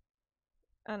 wait.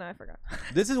 Oh no, I forgot.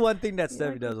 This is one thing that You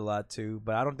Steffi like does a lot too,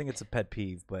 but I don't think it's a pet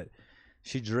peeve. But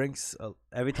she drinks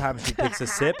every time she takes a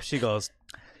sip. She goes.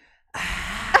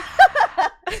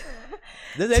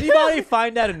 Does anybody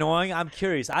find that annoying? I'm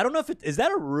curious. I don't know if is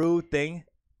that a rude thing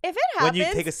If it happens, when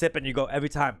you take a sip and you go every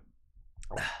time.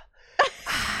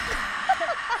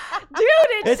 Dude,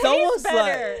 it It's tastes almost better.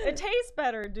 like- It tastes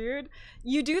better, dude.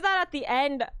 You do that at the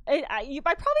end. I probably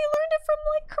learned it from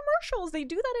like commercials. They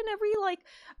do that in every like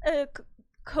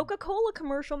Coca-Cola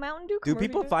commercial, Mountain Dew Do commercial.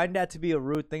 people find that to be a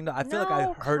rude thing? Though I feel like I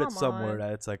No, heard it come somewhere on.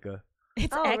 that it's like a.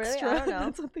 It's Oh, really? I extra. don't know.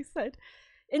 That's what they said.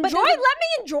 But Enjoy. does Let it- me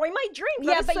enjoy my drink.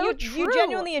 yeah, That is but so you true.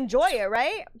 genuinely enjoy it,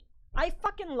 right? I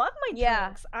fucking love my Yeah.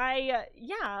 drinks.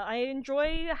 I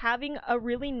enjoy having a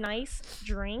really nice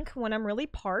drink when I'm really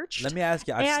parched. Let me ask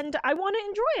you. and I want to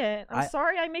enjoy it. I'm I-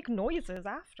 sorry I make noises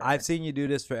after. I've seen you do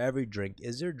this for every drink.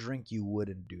 Is there a drink you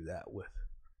wouldn't do that with?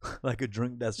 Like a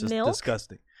drink that's just Milk?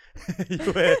 disgusting. You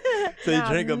would- so you Yeah,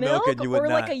 drink a milk and you would or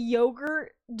not. like a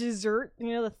yogurt dessert,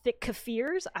 the thick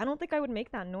kefirs. I don't think I would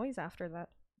make that noise after that.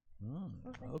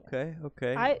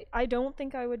 Okay. I don't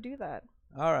think I would do that.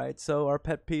 All right. So our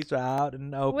pet peeves are out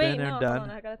and open Wait, and no, hold done. on,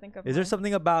 I gotta think of Is there mine.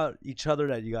 something about each other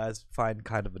that you guys find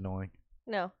kind of annoying?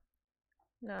 No.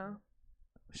 No.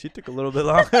 She took a little bit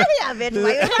long. Yeah, bitch.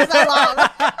 Like, it was so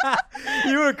long.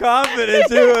 You were confident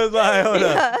too. It was like, hold up.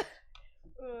 Yeah.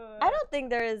 I don't think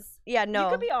there is. Yeah, no.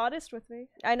 You could be honest with me.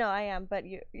 I know I am, but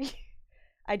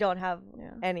I don't have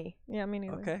Yeah. any. Yeah, me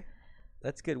neither. Okay.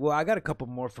 That's good. Well, I got a couple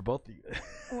more for both of you.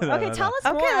 Well, okay, tell us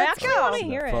Okay, more. I let's actually go. want to That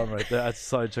hear phone it. right there. I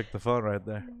saw you check the phone right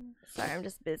there. Sorry, I'm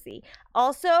just busy.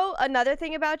 Also, another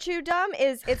thing about you, Dom,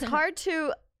 is it's hard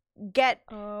to get.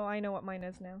 Oh, I know what mine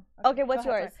is now. Okay, what's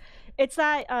go ahead, yours? sorry. It's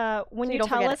that when So you you don't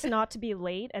tell forget us it. not to be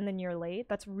late and then you're late.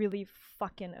 That's really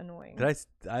fucking annoying. Did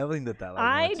I only did that like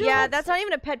I once. do- Yeah, don't- that's not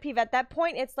even a pet peeve. At that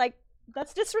point, it's like,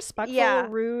 That's disrespectful, Yeah.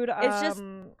 rude. It's just-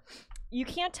 You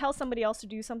can't tell somebody else to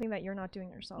do something that you're not doing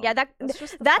yourself. yeah, That's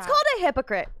just the that's fact. called a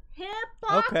hypocrite.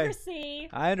 hypocrisy.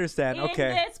 I understand. In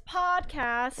Okay. this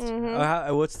podcast.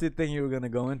 Mhm. What's the thing you were gonna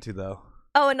go into though?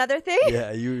 Oh, another thing.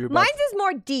 Yeah, you're about Mine's is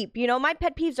more deep. My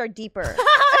pet peeves are deeper.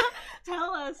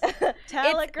 Tell us.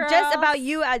 Tell It's it, girl. just about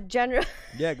you as general,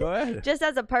 Yeah, go ahead. just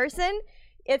as a person.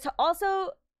 It's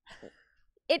also,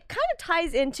 it kind of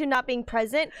ties into not being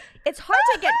present. It's hard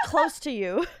to get close to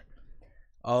you.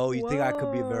 Oh, you think I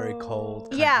could be very cold? Whoa.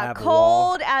 kinda Yeah, have a wall?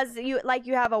 cold as you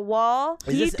have a wall.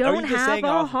 Is He this- are don't you just have saying a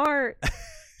off- heart.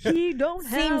 He don't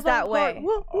have Seems a that heart. way.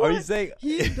 Are you saying?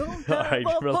 He don't All have right, a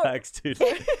heart. relax, dude.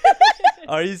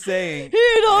 Are you saying?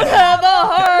 He don't have a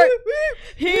heart.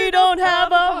 He don't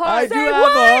have a heart. I do Say have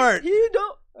what? a heart. He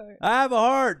don't. I have a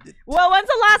heart. Well, when's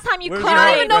the last time you Where's You your don't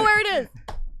cried? even know where it is.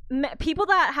 People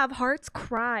that have hearts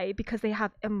cry because they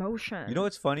have emotion. You know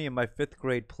what's funny? In my 5th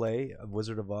grade play of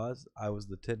Wizard of Oz, I was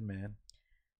the Tin Man.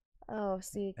 Oh,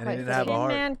 see, And I quite didn't have a fitting.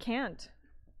 heart. Man can't.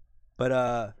 But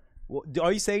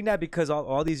are you saying that because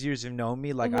all these years you've known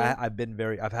me, like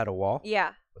Mhm. I've had a wall?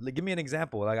 Yeah. Like, give me an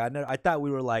example. Like I thought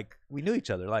we knew each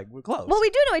other. Like we're close. Well, we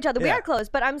do know each other. We Yeah. are close,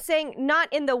 but I'm saying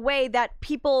not in the way that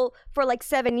people for like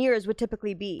 7 years would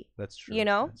typically be. That's true. You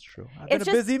know? That's true. I've been It's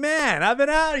a just- busy man. I've been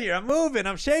out here. I'm moving.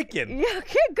 I'm shaking. Yeah,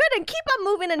 okay, good, and keep on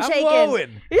moving and I'm shaking.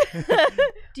 blowing.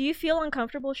 Do you feel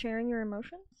uncomfortable sharing your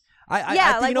emotions? I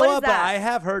Yeah, think, like, you know what is what? But that? I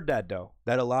have heard that though.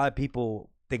 That a lot of people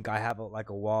think I have a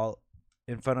wall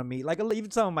in front of me. Like even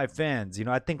some of my fans.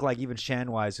 I think like even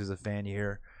Shanwise, who's a fan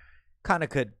here, kind of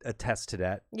could attest to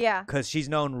that. Yeah. Because she's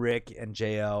known Rick and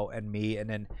JL and me, and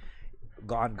then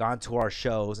gone to our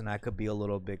shows, and I could be a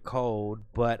little bit cold.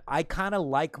 But I kind of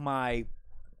like my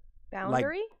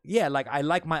Boundary? I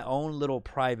like my own little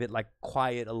private, like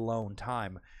quiet, alone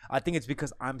time. I think it's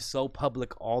because I'm so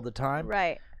public all the time.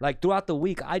 Right. Like throughout the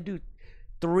week, I do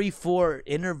 3-4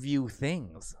 interview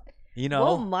things.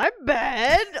 Oh, my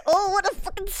bad. Oh, what a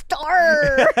fucking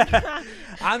star.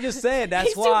 I'm just saying that's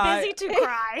He's why. too busy to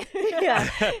cry. Yeah.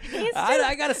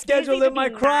 I got to schedule to in my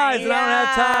be cries, nice. and I don't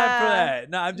have time for Yeah. that.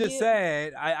 No, I'm just You-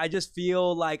 saying. I just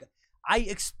feel like I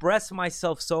express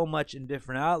myself so much in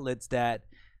different outlets that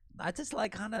I just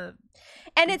like kind of.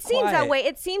 And it seems that quiet. way.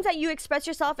 It seems that you express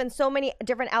yourself in so many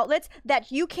different outlets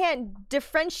that you can't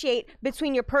differentiate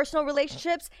between your personal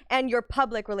relationships and your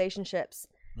public relationships.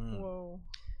 Whoa.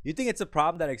 You think it's a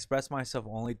problem that I express myself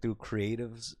only through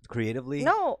creatively?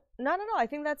 No, not at all. I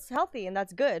think that's healthy and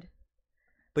that's good.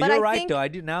 But But you're I right think- though. I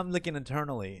do now. I'm looking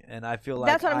internally, and I feel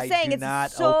like That's what I'm I saying. do It's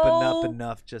not open up so-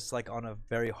 enough, just like on a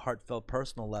very heartfelt,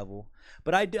 personal level.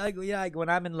 But I do. Like when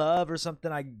I'm in love or something,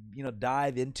 I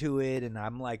dive into it, and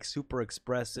I'm like super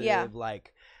expressive. Yeah.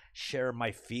 Like share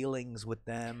my feelings with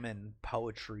them and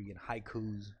poetry and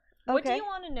haikus. What do Okay. you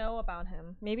want to know about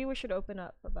him? Maybe we should open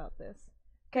up about this.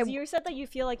 Okay. Because you said that you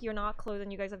feel like you're not close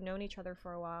and you guys have known each other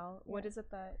for a while. What is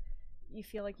it that you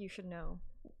feel like you should know?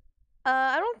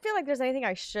 I don't feel like there's anything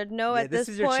I should know Yeah, at this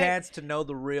this is point. your chance to know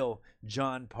the real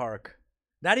John Park.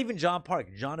 Not even John Park,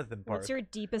 Jonathan Park. What's your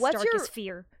deepest, What's your- darkest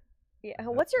fear? Yeah.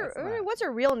 No, What's that's not-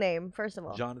 your real name, first of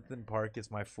all? Jonathan Park is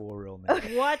my full real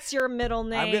name. What's your middle I'm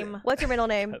name? gonna- What's your middle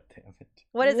name? God damn it.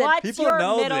 What is What's People your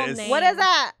know middle this. name? it? What is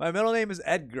that? My middle name is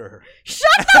Edgar. Shut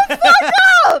the fuck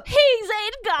up! He's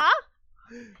Edgar.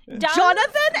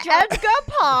 Jonathan Edgar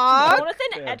Park. Jonathan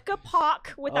Yeah. Edgar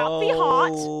Park without the Oh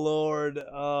hot. Lord!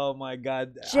 Oh my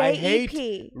God! I hate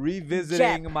J.E.P.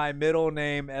 revisiting my middle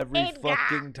name every Edgar.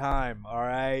 fucking time. All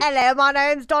right. Hello, my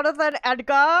name's Jonathan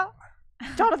Edgar.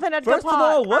 Jonathan Edgar First of Park.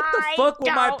 all, what the I fuck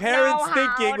were my don't parents know how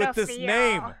thinking to with this feel.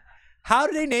 name? How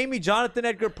did they name me Jonathan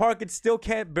Edgar Park and still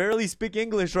can't barely speak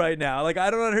English right now? Like,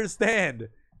 I don't understand.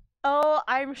 Oh,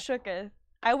 I'm shooketh.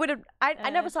 I would have. I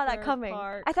never saw that Edgar coming.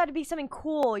 Park. I thought it'd be something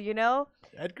cool, you know?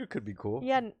 Edgar could be cool.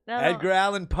 Yeah. No. Edgar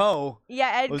Allan Poe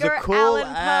Yeah, Edgar was a cool Allan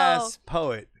ass Poe.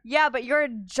 poet. Yeah, but you're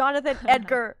Jonathan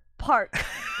Edgar Park.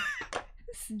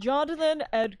 Jonathan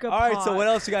Edgar All Park. right, so what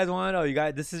else you guys want to know? You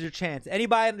guys, this is your chance.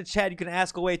 Anybody in the chat you can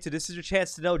ask away to. This is your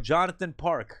chance to know Jonathan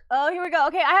Park. Oh, here we go.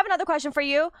 Okay, I have another question for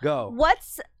you. Go.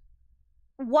 What's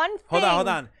one thing? Hold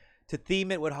on. To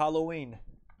theme it with Halloween,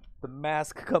 the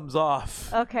mask comes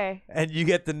off, Okay, and you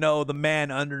get to know the man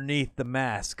underneath the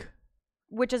mask.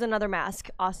 which is another mask.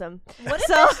 Awesome. What if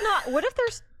So- there's not? What if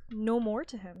there's no more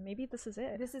to him? Maybe this is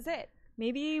it. This is it.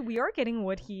 Maybe we are getting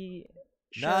what he.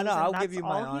 No, shows no, and I'll that's give you my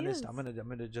all he honest. is. I'm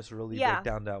gonna just really Yeah. break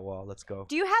down that wall. Let's go.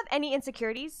 Do you have any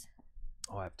insecurities?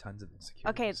 Oh, I have tons of insecurities.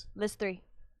 Okay, list 3.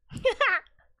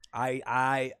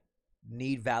 I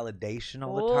need validation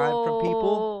all the time from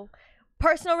people. Oh.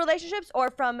 Personal relationships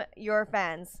or from your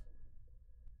fans?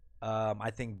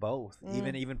 I think both.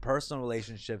 Even personal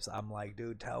relationships, I'm like,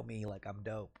 dude, tell me like I'm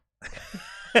dope.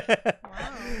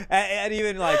 and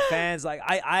even like fans, like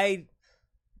I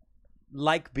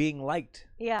like being liked.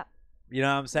 Yeah, You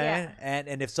know what I'm saying? Yeah.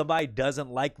 And if somebody doesn't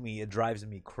like me, it drives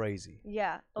me crazy.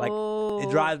 yeah. Like, oh.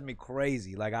 It drives me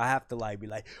crazy. Like I have to like be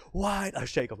like, why? I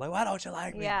shake them like, why don't you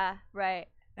like me? Yeah, right.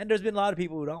 And there's been a lot of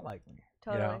people who don't like me.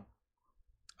 Totally. You know?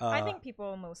 I think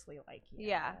people mostly like you.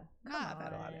 Yeah. Nah,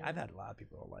 I've had a lot of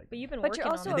people who don't like But me. you've been But working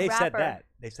you're also on And a it. they've said rapper. that.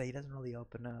 They say he doesn't really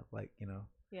open up, like, you know.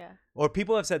 Yeah. Or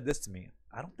people have said this to me.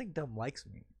 I don't think Dumb likes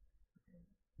me.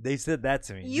 They said that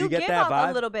to me. You get give that off vibe?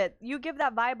 a little bit. You give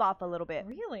that vibe off a little bit.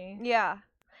 Really? Yeah.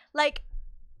 Like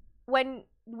when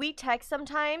we text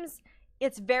sometimes,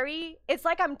 it's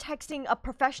like I'm texting a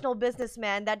professional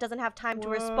businessman that doesn't have time to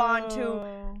respond to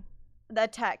Whoa. the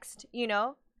text, you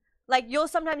know? Like you'll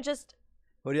sometimes just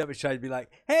What do you have to try to be like,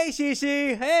 hey,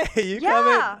 Shishi, hey, you Yeah.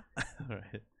 coming? All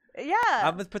right. yeah.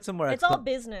 I'm going to put some more It's all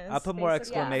business. I'll put more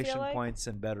basically, I feel exclamation like. points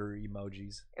and better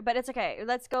emojis. But it's okay.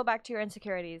 Let's go back to your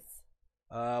insecurities.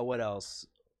 What else?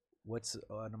 What's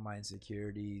one of my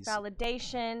insecurities?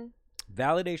 Validation.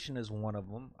 Validation is one of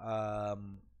them.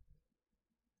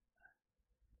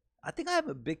 I think I have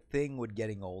a big thing with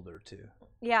getting older too.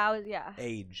 Yeah.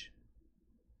 Age.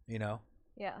 You know?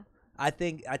 Yeah. I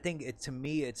think to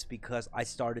me it's because I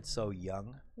started so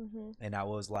young Mm-hmm. and I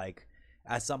was like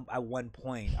at one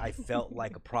point I felt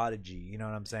like a prodigy, you know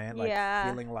what I'm saying? Like Yeah.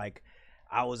 feeling like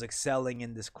I was excelling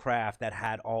in this craft that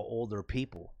had all older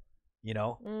people. You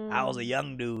know? I was a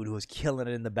young dude who was killing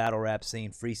it in the battle rap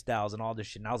scene, freestyles and all this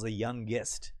shit, and I was the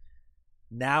youngest.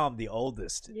 Now I'm the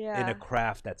oldest in Yeah. a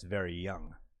craft that's very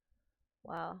young.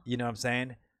 Wow. You know what I'm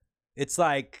saying? It's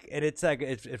like it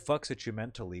fucks with you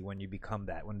mentally when you become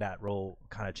that, when that role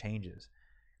kind of changes,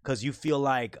 because you feel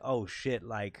like, oh shit,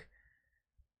 like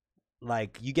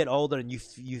you get older and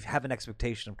you have an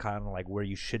expectation of kind of like where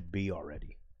you should be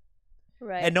already.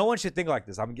 Right. And no one should think like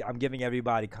this. I'm giving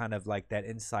everybody kind of like that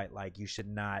insight, like you should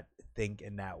not think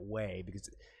in that way, because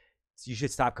you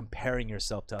should stop comparing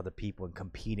yourself to other people and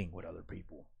competing with other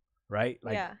people, right?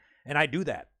 Like, yeah. and I do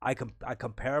that. I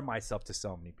compare myself to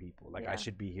so many people. Like Yeah. I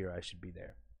should be here, I should be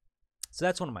there. So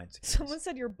that's one of my insecurities. Someone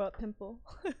said your butt pimple.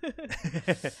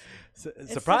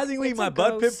 Surprisingly, it's my a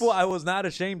butt ghost. pimple I was not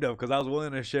ashamed of, because I was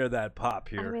willing to share that pop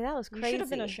I here. mean, that was You crazy. should have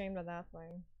been ashamed of that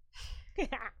thing.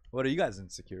 What are you guys'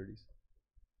 insecurities?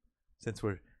 Since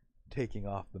we're taking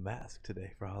off the mask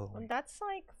today for Halloween. That's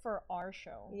like for our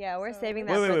show. Yeah, we're So saving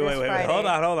this- that Wait, for wait, this wait, Friday. Hold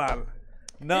on.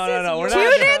 No, This is we're your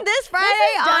not. Tune in this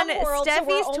Friday on Dumb World, so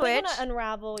we're Steffi's only Twitch. gonna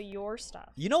unravel your stuff.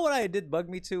 You know what I did bug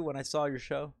me too when I saw your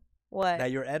show? What?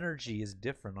 That your energy is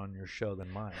different on your show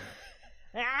than mine.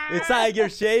 Ah! It's like your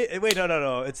shade. Wait,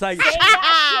 no. It's like Save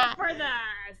that shit for the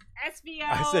SVO.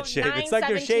 I said shave. It's like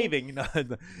you're 917. shaving. No,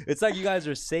 it's like you guys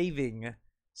are saving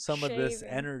some of this Shaving.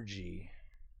 energy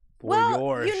for Well,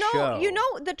 your you know,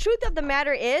 show. the truth of the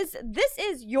matter is, this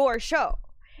is your show,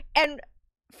 and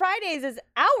Fridays is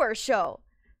our show.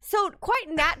 So quite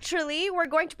naturally, we're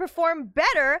going to perform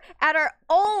better at our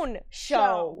own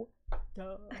show.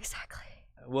 Duh. Exactly.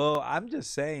 Well, I'm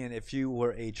just saying, if you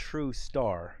were a true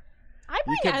star, I you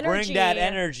bring could energy. bring that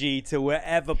energy to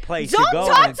wherever place Don't you go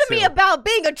talk into. to me about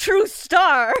being a true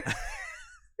star.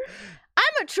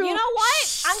 I'm a true. You know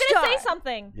what? I'm gonna say star.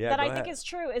 something Yeah, that go I think ahead. is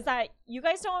true. Is that you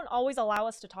guys don't always allow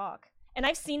us to talk, and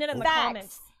I've seen it in the Facts.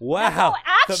 comments. Wow.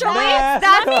 So the actually, mask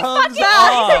that means comes fucking Say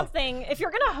off. something. If you're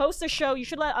gonna host a show, you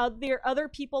should let other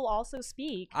people also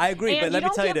speak. I agree, and but let me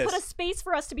tell you don't this. put a space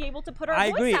for us to be able to put our I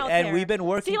voice agree, out and there. we've been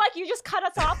working. See, like you just cut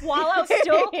us off while I was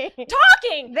still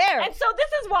talking. There. And so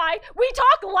this is why we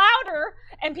talk louder,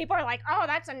 and people are like, "Oh,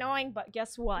 that's annoying." But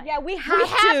guess what? Yeah, we we have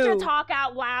have to to talk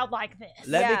out loud like this.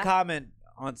 Let me Yeah. comment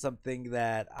on something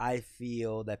that I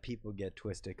feel that people get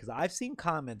twisted, because I've seen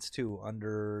comments too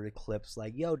under clips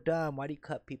like, "Yo, dumb, why do you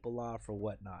cut people off or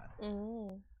whatnot?"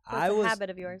 That's a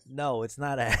habit of yours. No, it's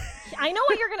not a. I know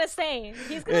what you're gonna say.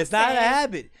 He's gonna It's say, not a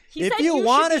habit. He If said you should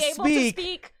want be to able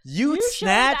speak, you should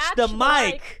snatch the actually,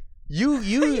 mic. like- You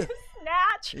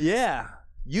snatch. yeah.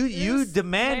 You You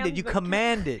demand it. You the-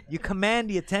 command it. You command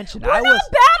the attention. We're I not was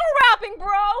battle rapping,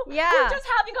 bro. Yeah. We're just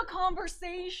having a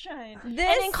conversation. This-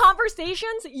 And in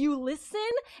conversations, you listen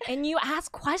and you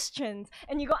ask questions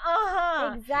and you go,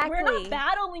 We're Exactly. not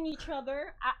battling each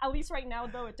other. At least right now,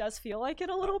 though, it does feel like it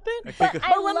a little bit. I But, think-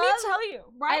 I let me love- tell you,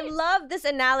 I right? love this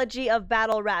analogy of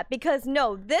battle rap because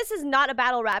no, this is not a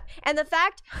battle rap. And the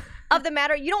fact of the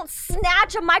matter, you don't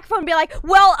snatch a microphone and be like,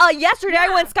 well, yesterday I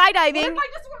went What skydiving. if I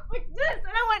just went like this and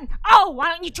I went, oh, why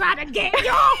don't you try to get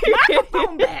your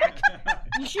microphone back?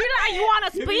 Sheila, you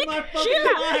want to Give me speak? my fucking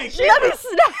Sheila, mic. Sheila, Let me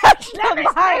snatch let me the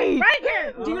stand mic. right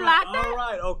here. Do you like that? All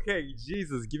right, okay.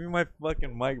 Jesus, give me my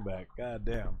fucking mic back. God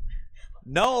damn.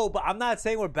 No, but I'm not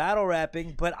saying we're battle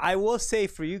rapping, but I will say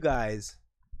for you guys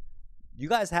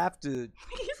have to.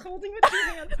 He's holding with two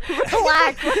hands.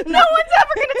 Relax. No one's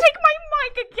ever gonna take my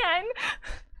mic again.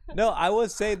 No, I will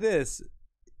say this.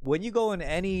 When you go in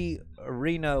any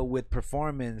arena with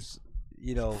performance,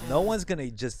 no one's going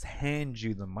to just hand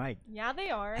you the mic. Yeah,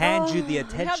 they are. Hand you the have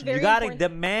attention. You very got to important-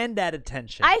 demand that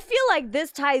attention. I feel like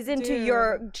this ties into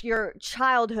Dude. your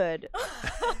childhood.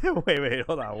 wait,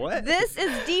 hold on. What? This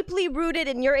is deeply rooted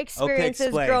in your experiences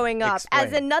explain, growing up. As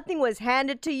explain. in nothing was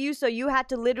handed to you, so you had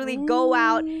to literally go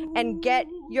out and get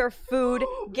your food,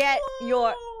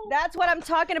 that's what I'm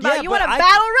talking about. Yeah, you but want to I-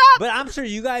 battle rap? But I'm sure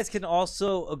you guys can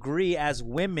also agree as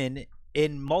women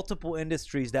in multiple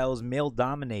industries that was male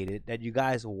dominated, that you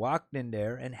guys walked in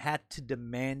there and had to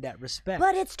demand that respect.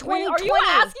 But it's Wait, 2020. are you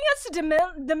asking us to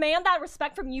demand that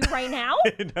respect from you right now?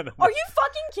 no. Are you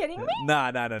fucking kidding me? No.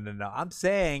 I'm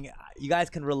saying you guys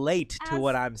can relate to As-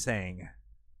 what I'm saying.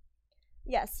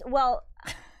 Yes. Well,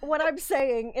 what I'm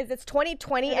saying is it's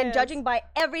 2020, It and is. judging by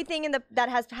everything that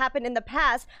has happened in the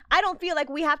past, I don't feel like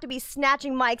we have to be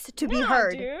snatching mics to be Yeah,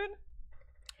 heard. dude.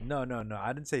 No.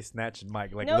 I didn't say snatch the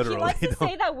mic, like No, literally. he likes to Don't-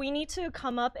 say that we need to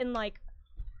come up and like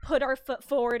put our foot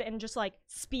forward and just like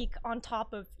speak on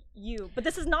top of you. But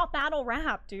this is not battle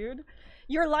rap, dude.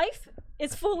 Your life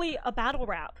is fully a battle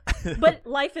rap, but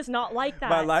life is not like that.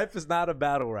 My life is not a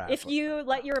battle rap. If you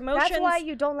let your emotions That's why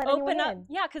you don't let open anyone up, in.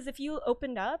 yeah, because if you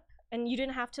opened up and you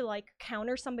didn't have to like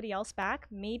counter somebody else back,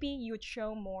 maybe you would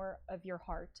show more of your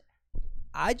heart.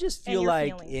 I just and feel your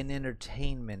like feelings. in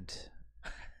entertainment,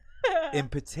 in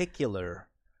particular,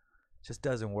 just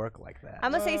doesn't work like that.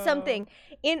 I'm gonna say something.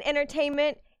 In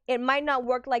entertainment, it might not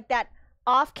work like that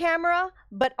off camera,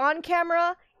 but on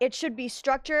camera, it should be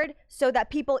structured so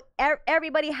that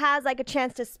everybody has like a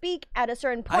chance to speak at a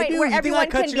certain I point do. where You think I everyone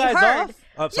cut can you be guys heard. off?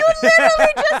 Oh, You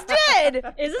literally just did.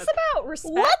 Is this about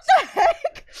respect? What the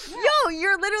heck? Yo,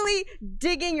 you're literally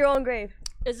digging your own grave.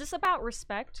 Is this about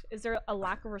respect? Is there a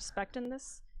lack of respect in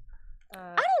this?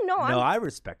 I don't know. No, I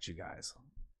respect you guys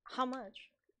How much?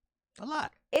 a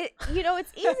lot.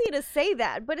 It's easy to say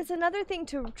that, but it's another thing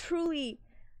to truly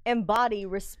embody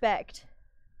respect.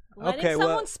 Letting Okay, well-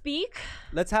 someone speak.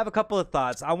 Let's have a couple of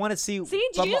thoughts. I want to see. See,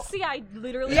 did from you a- just see? I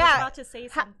literally Yeah. was about to say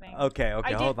something. Okay, I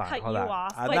did hold on, cut hold you on.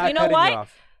 off, I'm but not you know cutting what? you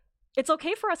off. It's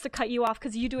okay for us to cut you off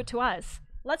because you do it to us.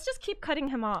 Let's just keep cutting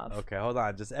him off. Okay, hold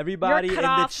on. Just everybody in cut the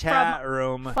off chat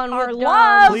room. Fun Our with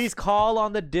love. Dom. Please call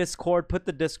on the Discord. Put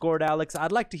the Discord, Alex.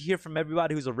 I'd like to hear from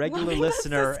everybody who's a regular Loving this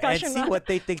listener and discussion, see man. what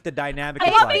they think the dynamic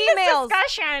Hey, is like. females.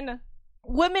 Discussion.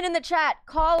 Women in the chat,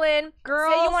 call in. Say you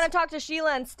Girls. want to talk to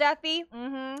Sheila and Steffi,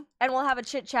 Mm-hmm. and we'll have a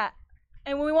chit chat.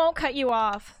 And we won't cut you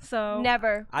off. So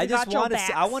Never. I We just got your want to. I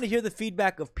backs. want to hear the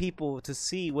feedback of people to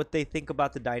see what they think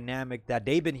about the dynamic that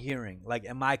they've been hearing. Like,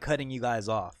 am I cutting you guys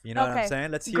off? You know what I'm Okay.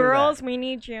 saying? Let's hear girls, that. we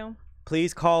need you.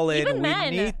 Please call in. Even We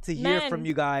men. need to hear from Men.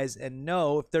 you guys and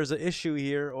know if there's an issue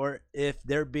here or if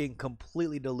they're being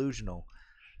completely delusional.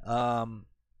 I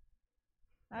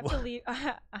have to leave.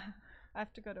 I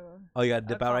have to go to a. Oh, you got to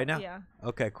dip out call. right now? Yeah.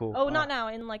 Okay, cool. Oh, not now.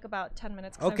 In like about 10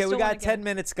 minutes. 'cause I Okay, we still wanna got get- 10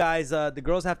 minutes, guys. The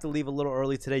girls have to leave a little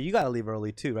early today. You got to leave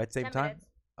early too, right? Same 10 time? minutes.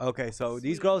 Okay, so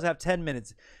these Sweet. girls have 10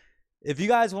 minutes. If you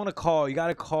guys want to call, you got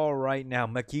to call right now.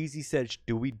 Makizi said,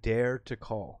 do we dare to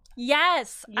call?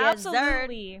 Yes, Yes, sir.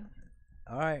 absolutely.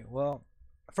 All right, well,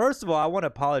 first of all, I want to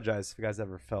apologize if you guys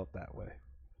ever felt that way.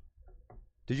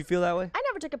 Did you feel that way? I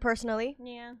never took it personally.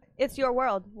 Yeah. It's your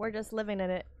world. We're just living in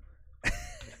it.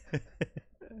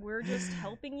 We're just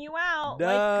helping you out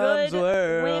Dumb's like good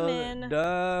world. women.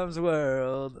 Dumb's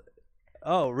world.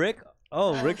 Oh, Rick. Oh,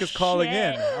 Oh, Rick is calling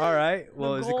in. shit. All right.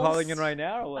 Well, is he calling in ghost right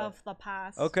now or what? Of the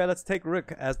past. Okay, let's take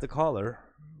Rick as the caller.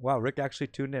 Wow, Rick actually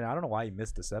tuned in. I don't know why he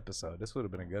missed this episode. This would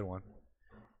have been a good one.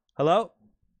 Hello?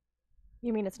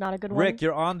 You mean it's not a good one? Rick,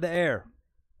 you're on the air.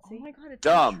 Oh my god, it's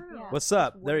Dumb. so true. Yeah. What's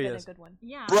up? Would've There he been is. A good one.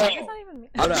 Yeah. Bro. Like, it's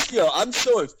not even. I'm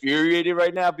so infuriated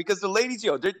right now because the ladies,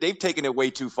 they've taken it way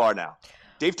too far now.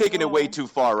 They've taken it way Whoa. too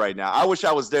far right now. I wish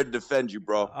I was there to defend you,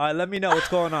 bro. All right, let me know what's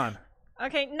going on.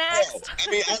 Okay, Bro, next.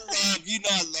 I mean,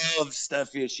 I love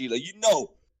Steffi and Sheila,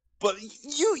 but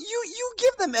you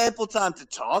give them ample time to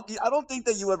talk. I don't think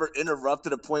that you ever interrupt to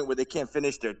the point where they can't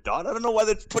finish their thought. I don't know why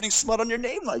they're putting smut on your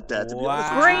name like that. To be honest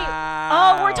with you. Great.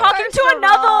 Oh, we're talking First to of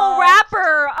another all-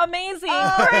 rapper. Amazing.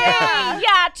 Oh, Great. yeah.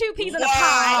 Yeah, 2 peas in a pod.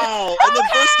 Wow. And then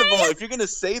first of all, if you're gonna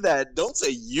say that, don't say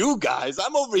you guys.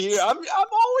 I'm over here. I'm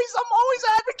always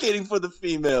advocating for the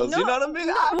females. No. You know what I mean?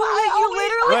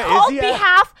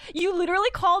 You literally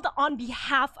called on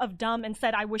behalf of Dumb and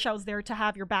said, "I wish I was there to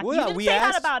have your back." Well, you yeah, didn't we say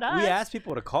asked, that about us. We asked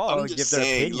people to call I'm and just give their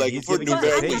saying, opinion. like, He's if we're giving his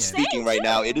numerically opinion. speaking right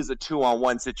now, it is a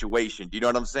 2-on-1 situation. Do you know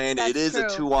what I'm saying? That's it is true. a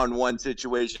 2-on-1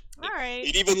 situation. All right.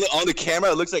 It even on the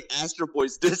camera, it looks like Astro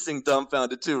Boy's dissing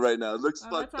Dumbfounded too right now. It looks Oh,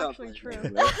 fucked that's up. actually right true.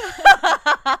 now,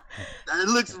 right? And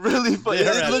it looks really funny.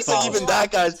 They're It looks at like fault. even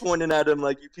that guy's pointing at him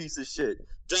like, you piece of shit.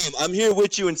 Dumb, I'm here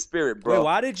with you in spirit, bro. Wait,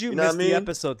 why did you You know miss what I the mean?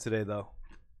 episode today, though?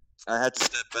 I had to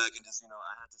step back and just, I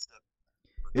had to step.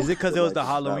 Is it because it was the Like, it's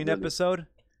not Halloween really- episode?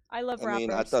 I love I rappers.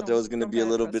 mean, I thought there was going to don't be a get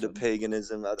little bit of twisted.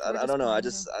 paganism. We're I just don't know. I playing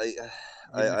just, You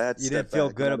I had to you step didn't feel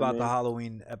back, good you know what about I the mean?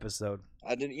 Halloween episode.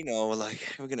 I didn't,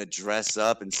 like we're gonna dress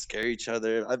up and scare each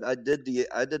other. I did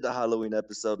the Halloween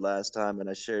episode last time, and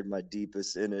I shared my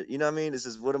deepest in it. You know what I mean? This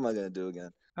is what am I gonna do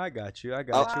again? I got you.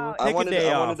 Wow. Take a day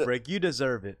I off, wanted to- Rick. You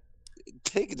deserve it.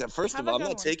 Take it. First Have of a all, I'm good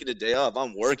not one. taking a day off.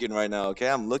 I'm working right now. Okay,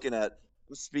 I'm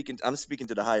speaking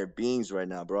to the higher beings right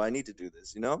now, bro. I need to do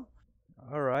this.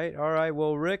 All right.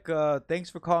 Well, Rick, thanks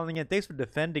for calling in. Thanks for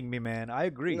defending me, man. I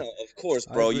agree. No, of course,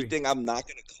 I bro. You agree. think I'm not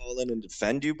gonna call in and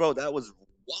defend you, bro? That was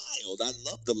wild. I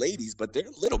love the ladies, but they're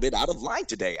a little bit out of line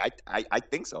today. I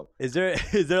think so. Is there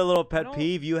a little pet don't-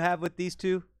 peeve you have with these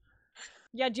two?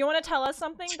 Yeah, do you want to tell us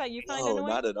something that you find No, annoying?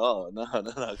 not at all. No, come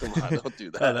on, don't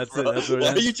do that. Oh, that's it, bro. that's what it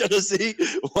Why are is. you trying to see?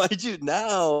 Why'd you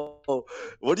now?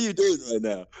 What are you doing right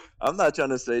now? I'm not trying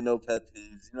to say no pet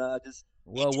peeves. I just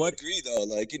Well, I do what? agree though.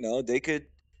 Like they could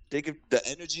the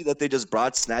energy that they just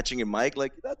brought, snatching your mic,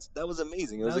 like that was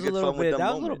amazing. It was a good little fun with bit. them That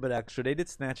was a moment. little bit extra. They did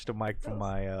snatch the mic from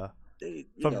my. They-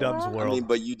 you from know, Dumb's I world. mean,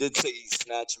 but you did say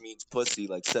snatch means pussy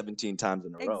like 17 times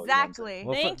in a row. you know what I'm Exactly.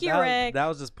 Well, Thank you, that, Rick. That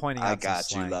was just pointing saying? out. I got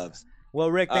some you, slang. loves. Well,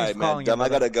 Rick, All thanks right, for man. calling. Dumb, in, I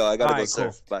brother. gotta go. I gotta All go right,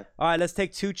 cool. surf. Bye. All right, let's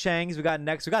take 2 Changs. We got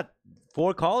next. We got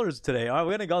 4 callers today. All right,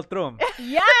 we're gonna go through them.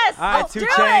 Yes. All right, oh, 2 do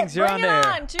Changs, it. you're Bring on it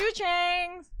there. on. 2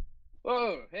 Changs.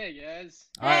 Whoa, hey guys.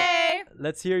 All right, Hey.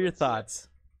 let's hear your thoughts.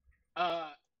 I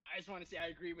just want to say I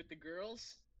agree with the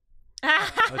girls.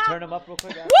 Turn them up real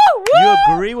quick. Guys. Woo, woo. You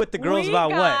agree with the girls We about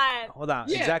got- what? Hold on.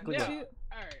 Yeah, exactly yeah. what?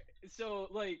 All right. So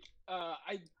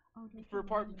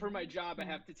for my job, I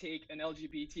have to take an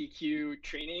LGBTQ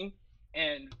training,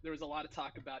 and there was a lot of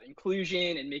talk about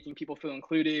inclusion and making people feel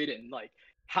included, and like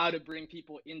how to bring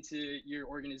people into your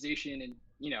organization, and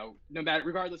no matter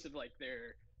regardless of like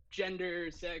their gender,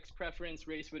 sex, preference,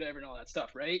 race, whatever, and all that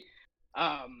stuff, right?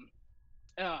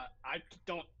 I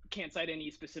can't cite any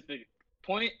specific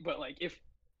point, but like if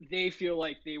they feel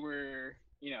like they were,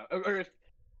 or if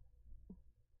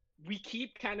we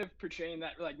keep kind of portraying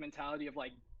that like mentality of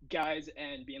like guys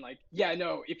and being like, yeah,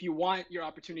 no, if you want your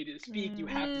opportunity to speak, you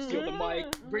have to steal the mic.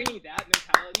 Bringing that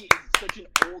mentality is such an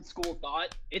old school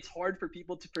thought. It's hard for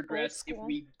people to progress if school.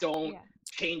 we don't Yeah.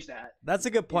 change that. That's a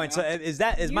good point. know? So is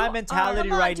You my are- mentality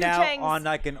Come on, right 2 now Changs. on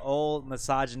like an old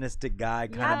misogynistic guy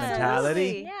kind of Absolutely.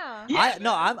 mentality? Yeah.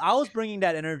 I was bringing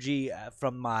that energy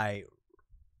from my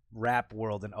rap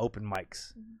world and open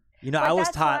mics. You know, But I was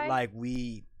that's taught why- like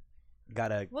we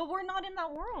gotta. Well, we're not in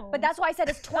that world. But that's why I said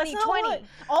it's That's not 2020. what-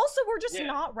 Also, we're just Yeah.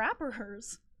 not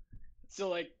rappers. So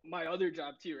like my other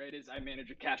job too, right, is I manage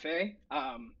a cafe.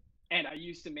 And I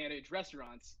used to manage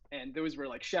restaurants, and those were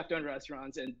like chef-owned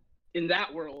restaurants. And in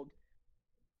that world,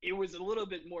 it was a little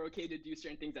bit more okay to do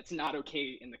certain things that's not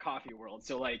okay in the coffee world.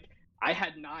 So like I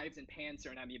had knives and pans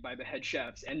thrown at me by the head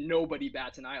chefs, and nobody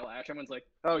bats an eyelash. Everyone's like,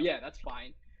 "Oh yeah, that's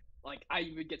fine." Like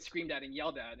I would get screamed at and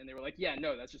yelled at, and they were like, "Yeah,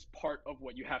 no, that's just part of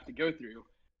what you have to go through."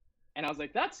 And I was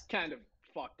like, "That's kind of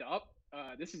fucked up.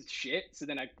 This is shit." So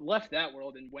then I left that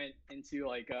world and went into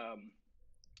like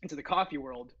into the coffee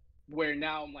world, where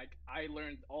now I'm like, I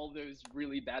learned all those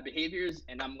really bad behaviors,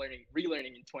 and I'm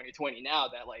relearning in 2020 now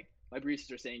that like my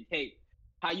baristas are saying, "Hey,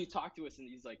 how you talk to us in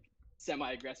these like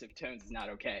semi-aggressive tones is not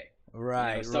okay."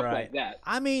 Right, stuff right. like that.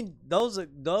 I mean,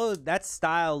 that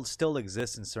style still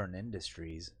exists in certain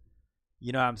industries.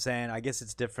 You know what I'm saying? I guess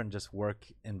it's different, just work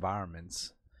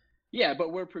environments. Yeah,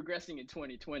 but we're progressing in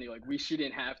 2020. Like we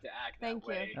shouldn't have to act Thank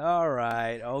that you. way. All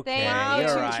right, okay, Wow, you're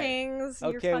Two right. Chainz,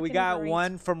 you're Okay, we fucking got great.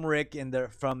 one from Rick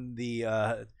from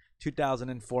the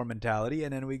 2004 mentality,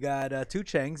 and then we got 2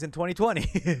 Chainz in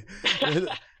 2020.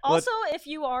 Also, if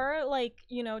you are like,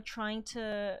 you know, trying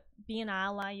to be an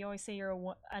ally, you always say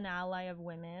you're an ally of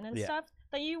women and Yeah. stuff.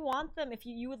 That you want them, if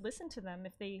you would listen to them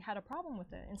if they had a problem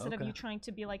with it, instead of Okay. you trying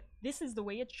to be like, this is the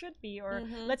way it should be, or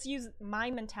Mhm. let's use my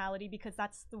mentality because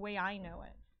that's the way I know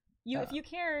it. If you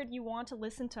cared, you want to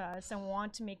listen to us and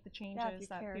want to make the changes you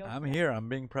that cared. feel. I'm here. I'm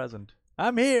being present.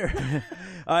 I'm here.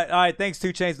 All right. Thanks,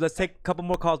 2 Chainz. Let's take a couple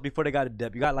more calls before they got to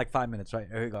dip. You got like 5 minutes, right?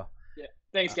 There you go. Yeah.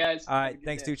 Thanks, guys. All Have a right. good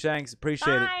Thanks, day. 2 Chainz.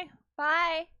 Appreciate it. Bye.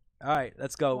 Bye. All right.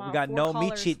 Let's go. Wow, we got 4 No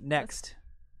callers. Meat next.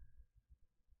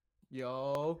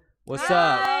 Yo, What's up?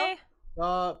 Hi.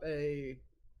 up?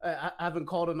 I haven't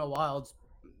called in a while.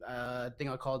 I think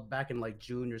I called back in like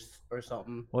June or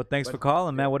something. Well, thanks for But-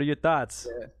 calling, man. What are your thoughts?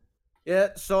 Yeah.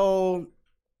 So,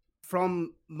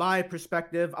 from my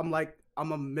perspective, I'm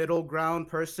a middle ground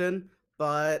person,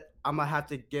 but I'm gonna have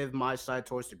to give my side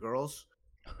towards the girls,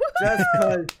 just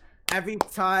because every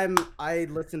time I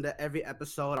listen to every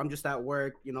episode, I'm just at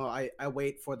work. You know, I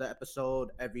wait for the episode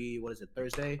every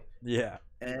Thursday, Yeah.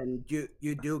 and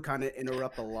you do kind of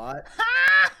interrupt a lot.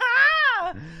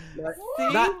 Like,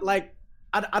 See? not like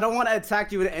I don't want to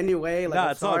attack you in any way. Like Nah,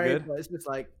 I'm it's all sorry, good. but it's just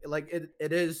like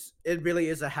it really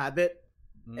is a habit,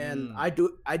 and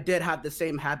Mm. I did have the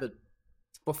same habit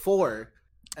before,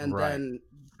 and Right. then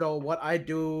so what I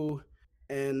do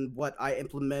and what I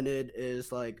implemented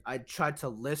is like I tried to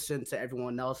listen to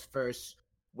everyone else first,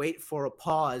 wait for a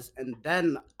pause, and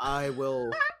then I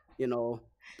will,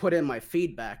 put in my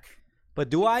feedback. But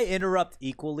do I interrupt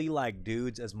equally like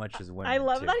dudes as much as women? I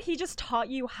love too? that he just taught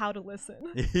you how to listen.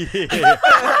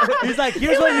 He's like,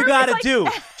 here's what you gotta do.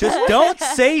 Just don't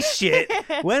say shit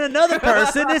when another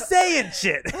person is saying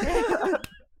shit.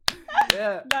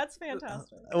 Yeah. That's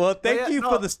fantastic. Well, thank yeah, you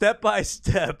for no. the step by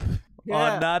step Yeah.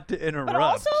 on not to interrupt. But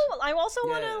also, I also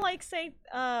want Yeah. to like say,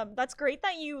 that's great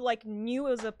that you like knew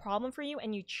it was a problem for you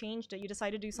and you changed it. You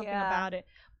decided to do something Yeah. about it.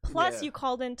 Plus, Yeah. you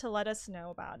called in to let us know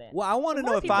about it. Well, I want to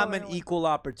more know if people I'm are an like- equal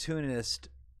opportunist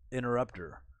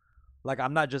interrupter. Like,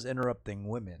 I'm not just interrupting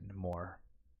women more,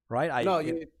 right? I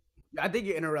think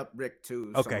you interrupt Rick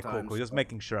too. Okay, cool. sometimes, Just but-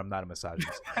 making sure I'm not a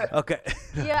misogynist. Okay.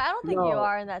 Yeah, I don't think you No.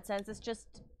 are in that sense. It's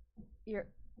just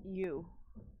you.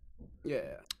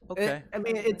 Yeah. Okay. I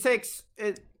mean, it takes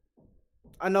it.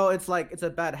 I know it's like it's a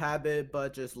bad habit,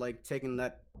 but just like taking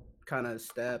that kind of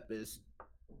step is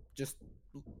just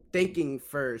thinking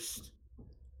first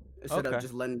instead Okay. of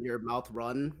just letting your mouth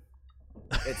run.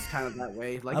 It's kind of that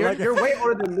way. Like I you're, like- you're way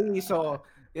older than me, so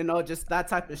just that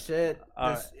type of shit. All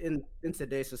Just in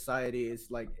today's society, is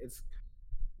like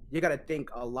you gotta think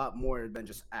a lot more than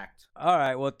just act. All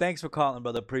right. Well, thanks for calling,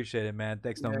 brother. Appreciate it, man.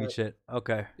 Thanks, no Yeah. meat shit.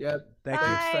 Okay. Yeah. Thank Bye.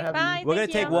 you. for having me. Bye. We're gonna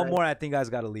thank take you. one more. I think you guys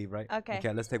got to leave, right? Okay.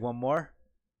 Okay. Let's take one more.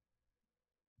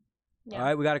 Yeah. All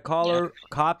right. We got a caller.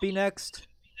 Copy next.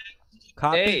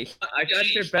 Copy. Hey, I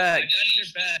got your back.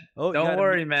 Oh, you Don't got a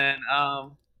worry, mute. man.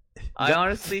 I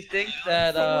honestly think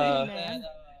that Man.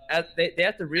 they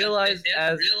have to realize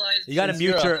as You got to since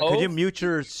you're mute a your. Could you host, mute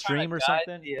your you stream gotta or guide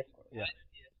something? the-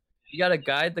 You gotta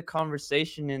guide the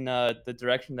conversation in the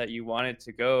direction that you want it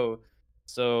to go.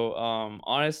 So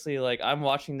honestly, like I'm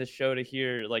watching the show to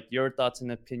hear like your thoughts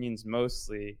and opinions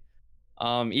mostly.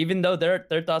 Even though their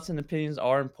thoughts and opinions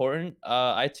are important,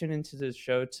 I tune into the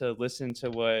show to listen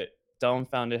to what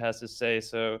Dumbfounded has to say.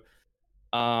 So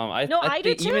I do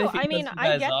think even too. if he I mean, cuts you I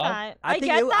guys get off- that. I I think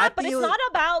get it- I that, but think it's it not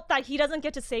about that he doesn't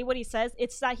get to say what he says.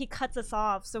 It's that he cuts us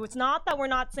off. So it's not that we're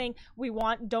not saying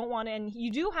don't want to, and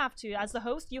you do have to, as the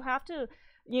host, you have to,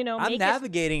 I'm make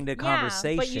navigating the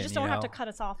conversation. Yeah, but you just don't have to cut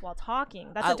us off while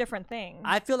talking. That's a different thing.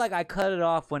 I feel like I cut it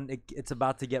off when it's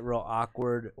about to get real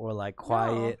awkward or like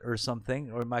quiet or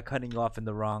something. Or am I cutting you off in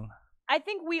the wrong? I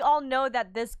think we all know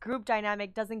that this group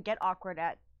dynamic doesn't get awkward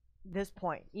at this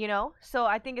point, So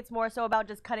I think it's more so about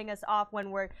just cutting us off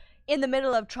when we're in the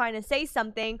middle of trying to say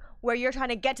something where you're trying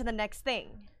to get to the next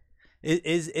thing.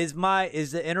 Is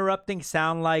the interrupting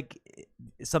sound like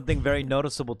something very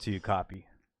noticeable to you, Copy?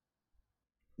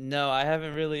 No, I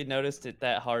haven't really noticed it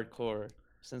that hardcore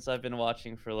since I've been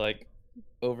watching for like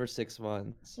over 6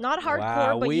 months. Not hardcore,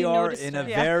 Wow, but we you are noticed in a it.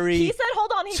 very He said,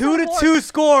 "Hold on." He 2-2 said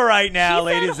score right now,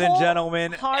 He said ladies and whole-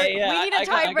 gentlemen. Hey, yeah, we need a I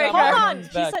got tiebreaker. my Hold on. hands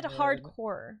He back, said man.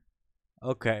 hardcore.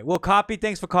 Okay, well, Copy,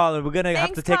 thanks for calling. We're gonna have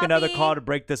Thanks, to take another Copy. call to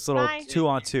break this little Bye.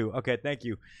 2-on-2. Okay, thank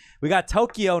you. We got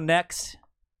Tokyo next.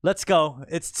 Let's go.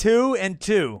 It's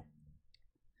 2-2.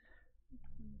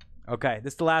 Okay,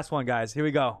 this is the last one, guys. Here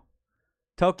we go.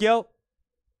 Tokyo.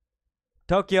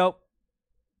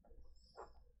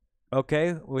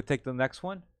 Okay, we'll take the next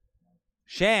one.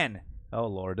 Shan. Oh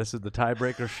Lord, this is the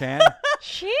tiebreaker. Shan.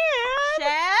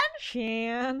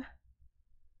 Shan.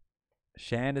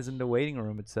 Shan is in the waiting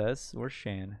room. It says. Where's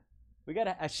Shan? We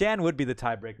got Shan would be the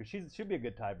tiebreaker. She'd be a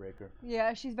good tiebreaker.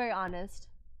 Yeah, she's very honest.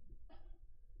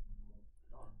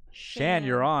 Shan,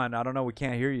 you're on. I don't know. We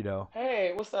can't hear you though.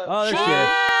 Hey, what's up? Oh, there she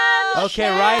Shan! is. Okay,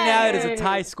 right now it is a Shan!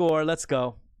 tie score. Let's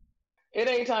go. It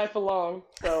ain't time for long.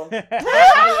 So,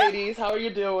 hi ladies, how are you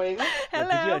doing? Hello.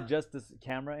 Did you adjust this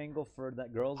camera angle for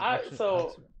that girl's?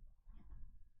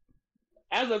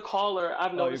 As a caller,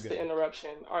 I've you're noticed good. the interruption,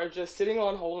 or just sitting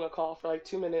on hold on a call for like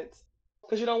 2 minutes,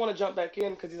 because you don't want to jump back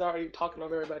in because he's already talking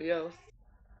over everybody else.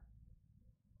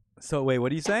 So wait,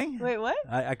 what are you saying? Wait, what?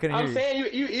 I couldn't hear I'm you.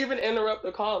 saying you even interrupt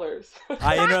the callers.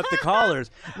 I interrupt the callers.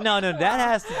 No, that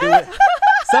has to do with.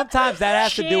 Sometimes that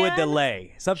has to do with Shan-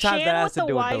 delay. Sometimes Shan that has with to the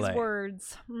do with wise delay.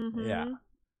 words. Mhm. Yeah.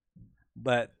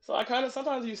 But So I kind of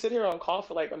sometimes you sit here on call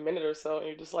for like a minute or so, and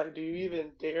you're just like, do you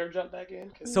even dare jump back in?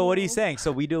 'Cause so what are you saying?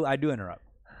 So I do interrupt.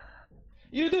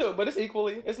 you do, but it's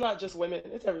equally. It's not just women.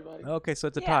 It's everybody. Okay, so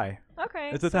it's a Yeah. tie.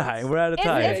 Okay. It's a so tie. We're at a It's-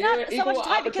 tie. it's not you're so much equal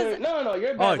time because- opportunity- No,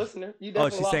 you're a bad listener. You Oh,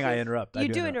 definitely she's saying lost I it. interrupt. You I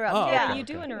do interrupt, Oh, yeah. okay, you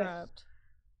do okay. interrupt.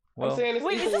 Well, I'm saying it's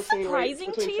Wait, is equal this between surprising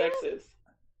between to you? sexes.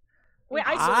 Wait,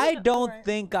 I don't Alright.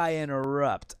 think I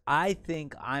interrupt. I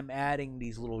think I'm adding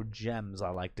these little gems, I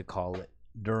like to call it,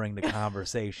 during the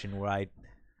conversation where I.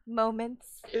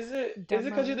 Moments. Is it Dumb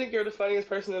because you moment. think you're the funniest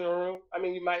person in the room? I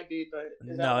mean, you might be, but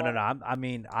is that No. wrong? I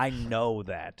mean, I know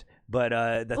that, but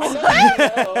that's. I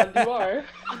know, you are.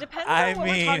 It depends I on what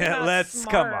we're mean, talking about. let's-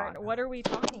 come Smart. on. What are we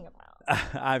talking about?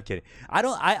 I'm kidding. I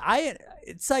don't.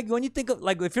 It's like when you think of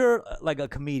like if you're like a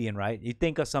comedian, right? You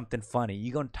think of something funny,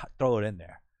 you're gonna throw it in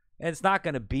there, and it's not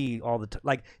gonna be all the time.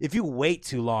 Like if you wait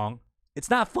too long, it's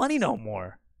not funny no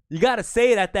more. You gotta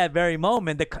say it at that very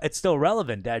moment that it's still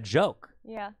relevant. That joke.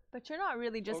 Yeah, but you're not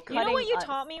really just Okay. You cutting know what you us.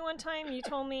 taught me one time? You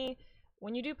told me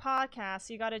when you do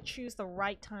podcasts, you got to choose the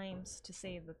right times to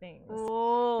say the things.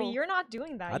 Ooh. But you're not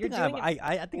doing that. I you're think doing it.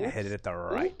 I think I hit it at the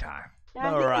right time. Yeah, I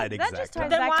the think right that exact just time. ties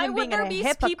Then back to why him would being there a be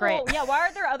hypocrite. people? Yeah, why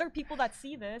are there other people that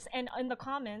see this and in the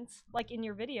comments, like in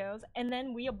your videos, and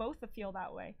then we both feel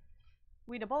that way?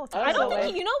 We do both. I don't know, think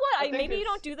like, you know what. I think Maybe you it's-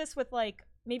 don't do this with like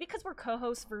maybe because we're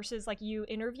co-hosts versus like you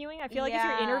interviewing. I feel like if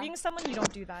Yeah. you're interviewing someone, you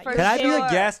don't do that. For Can I be a sure.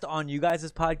 guest on you guys'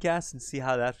 podcast and see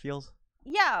how that feels?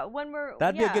 Yeah, when we're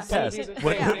That'd be a good That'd test. be the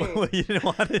When, same when you didn't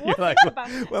want it, We'll you're like, think about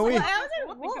it. when we. We'll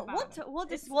We'll, think about it. we'll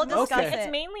discuss Okay. it.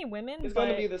 It's mainly women. It's but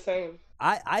going to be the same.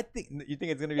 I think you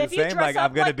think it's gonna be if the you same. dress Like up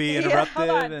I'm gonna like- be yeah, interruptive hold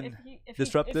on. and if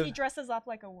disruptive. he dresses up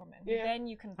like a woman, Yeah. then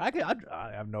you can. I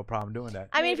have no problem doing that.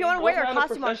 I mean, if you Maybe want to wear we'll a have a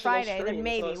costume on professional Friday, stream, then so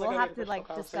maybe it's we'll like have a to like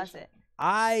professional discuss conversation. it.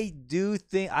 I do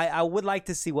think I would like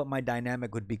to see what my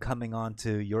dynamic would be coming on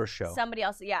to your show. Somebody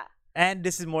else, yeah. And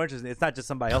this is more interesting. It's not just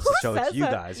somebody else's show; it's says you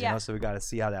that? guys. You Yeah. know, so we got to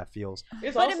see how that feels.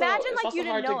 It's But also, imagine, it's like, also you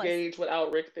didn't hard know to us. gauge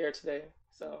without Rick there today.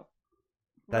 So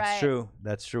That's Right. true.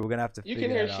 That's true. We're gonna have to. you figure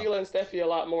can hear that out. Sheila and Steffi a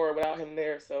lot more without him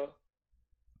there. So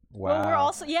Wow. Well, we're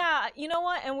also you know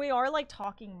what, and we are like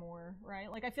talking more,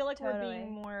 right? Like I feel like we're Totally.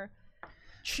 being more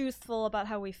truthful about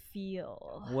how we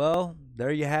feel. Well,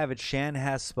 there you have it. Shan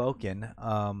has spoken.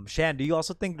 Shan, do you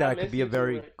also think that I I could miss be you a too,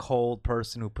 very Rick. cold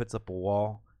person who puts up a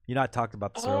wall? You know, I talked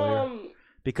about this earlier.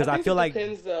 Because I think feel it like,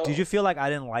 depends, though. did you feel like I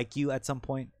didn't like you at some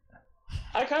point?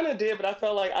 I kind of did, but I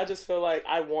felt like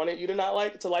I wanted you to not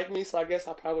like me, so I guess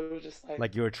I probably was just like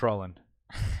Like you were trolling?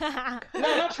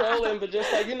 No, not trolling, but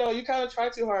just like, you kind of try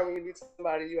too hard when you meet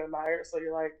somebody you admire, so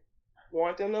you're like,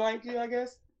 want them to like you, I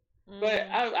guess. But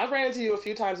I've ran into you a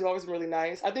few times. You've always been really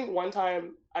nice. I think one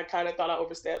time I kind of thought I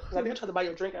overstepped because I think I tried to buy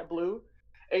you a drink at Blue,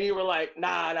 and you were like,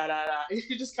 nah.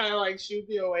 You just kind of like shooed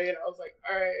me away, and I was like,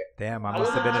 all right. Damn, I I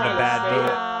must have been in a wasn't bad trying to mood.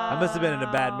 say I must have been in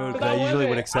a bad mood 'Cause because I usually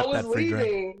would accept I was that free drink.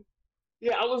 leaving.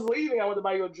 Yeah, I was leaving. I wanted to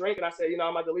buy you a drink, and I said, I'm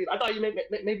about to leave. I thought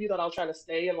maybe you thought I was trying to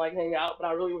stay and like hang out, but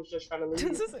I really was just trying to leave.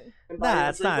 And buy you a Nah,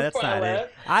 that's drink not before I it.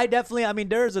 left. I definitely, I mean,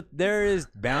 there is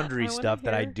boundary I wanna stuff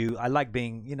that I hear. do. I like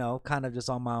being, kind of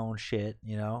just on my own shit,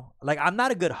 Like I'm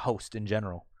not a good host in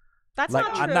general. That's Like,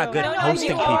 not true. I'm not good No, hosting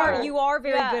you are, people. You are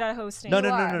very Yeah. good at hosting. No, You no,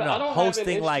 are. But I don't hosting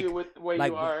have an like issue with the way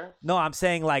like you are. no, I'm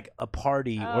saying like a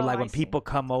party or Oh, like I when see. people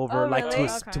come over Oh, like really?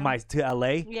 to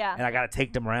LA Yeah. and I gotta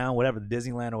take them around, whatever, the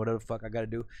Disneyland or whatever the fuck I gotta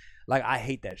do. Like I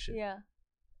hate that shit. Yeah.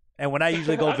 And when I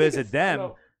usually go I think visit it's,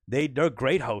 them, they're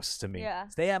great hosts to me. Yeah.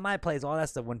 Stay at my place, all that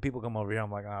stuff. When people come over here, I'm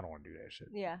like, I don't want to do that shit.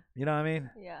 Yeah. You know what I mean?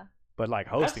 Yeah. But like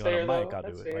hosting on a fair, mic, though. I'll do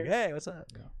That's it. Like, fair. hey, what's up?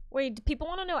 Wait, people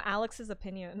want to know Alex's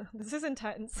opinion. This is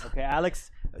intense. Okay,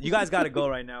 Alex, you guys got to go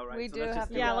right now, right? We do let's have just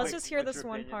to do Yeah, a let's quick- just hear what's this your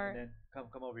one opinion, part. and then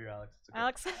come over here, Alex. It's okay.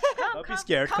 Alex, Don't be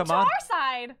scared. Come to on. our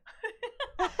side.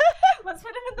 Let's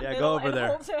put him in the Yeah, middle go over and there.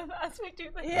 hold him as we do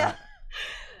this. Yeah.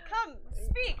 Come,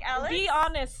 speak, Alex. Be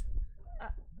honest.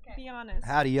 Be honest.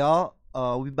 Howdy, y'all.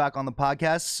 We back on the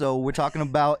podcast. So we're talking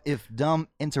about if dumb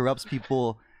interrupts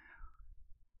people.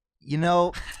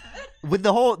 With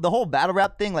the whole battle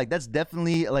rap thing, like that's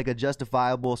definitely like a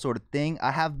justifiable sort of thing.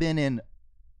 I have been in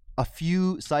a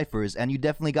few ciphers, and you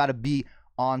definitely got to be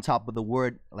on top of the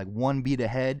word, like one beat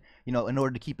ahead, in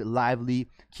order to keep it lively,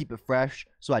 keep it fresh.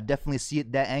 So I definitely see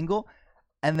it that angle.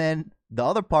 And then the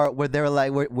other part where they're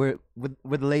like, where the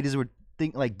ladies were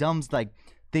like Dumb's like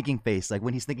thinking face, like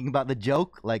when he's thinking about the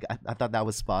joke, like I thought that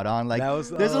was spot on. Like That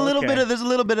was- there's oh, a little okay. bit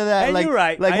of that. And like you're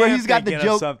right. like I where am he's got the thinking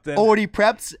of joke something. already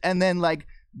prepped, and then like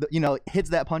hits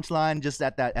that punchline just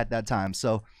at that time.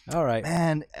 So All right.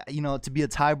 man, to be a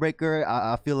tiebreaker,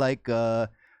 I feel like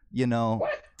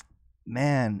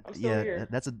man, I'm still yeah, here.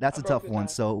 that's a I broke tough the one.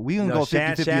 tie. So we can No, go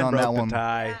Shan 50-50 on broke that the one.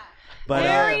 tie. But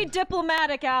Very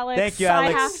diplomatic, Alex. thank you,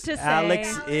 I Alex. have to say.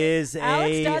 Alex is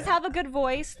Alex does have a good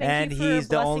voice. Thank and you for he's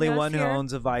the blessing only us one who here.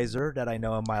 owns a visor that I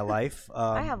know in my life.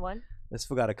 I have one. Let's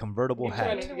forgot a convertible You hat.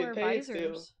 trying Need to to get wear paid still.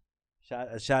 visors.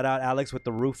 Shout out Alex with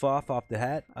the roof off the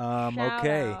hat. Shout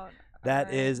Okay. out. That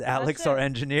All is right. Alex, That's our it.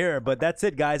 engineer. But that's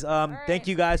it, guys. Thank right.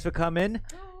 you guys for coming.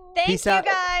 Thank Peace you out.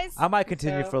 guys. I might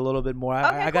continue So- for a little bit more. Okay,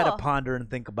 I gotta cool. ponder and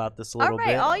think about this a All little right,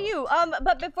 bit. all you.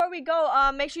 But before we go,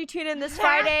 make sure you tune in this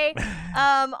Friday,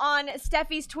 on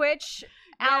Steffi's Twitch.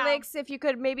 Yeah. Alex, if you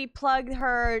could maybe plug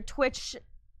her Twitch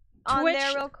on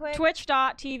there real quick.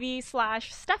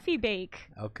 Twitch.tv/SteffiBake.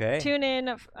 Okay. Tune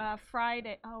in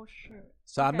Friday. Oh shoot.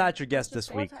 So I'm Okay. not your guest Just this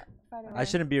say week. Friday, I right?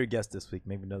 shouldn't be your guest this week.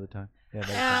 Maybe another time. Yeah.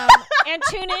 Another time. And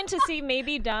tune in to see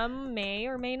maybe Dumb may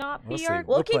or may not be We'll see. our.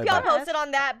 We'll We'll keep play y'all by. posted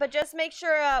on that, but just make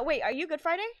sure. Wait, are you Good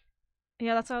Friday?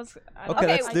 Yeah, that's what I was. Okay, Okay,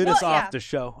 let's do well, this yeah. off the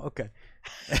show. Okay.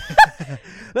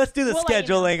 Let's do the We'll let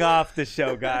you know. scheduling off the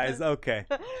show, guys. Okay.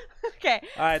 Okay.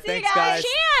 All right. See you Thanks, guys.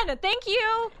 Shan, thank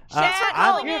you. Uh, Thanks for I'm-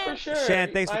 calling Yeah, in. for sure.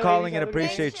 Shan, thanks for Bye, calling ladies. and Have a good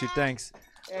appreciate you. Thanks.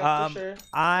 Yeah, for sure.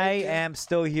 I Thank you. am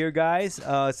still here, guys.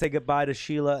 Say goodbye to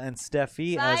Sheila and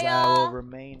Steffi Bye, as I y'all. will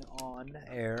remain on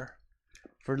air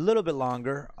for a little bit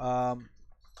longer.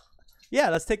 Yeah,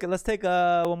 let's take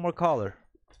one more caller.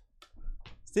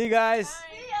 See you guys.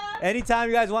 Anytime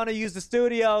you guys want to use the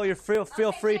studio, you're feel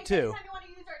free to. Anytime you want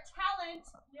to use our talent.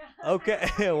 Yeah. Okay.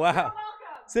 Wow. Welcome.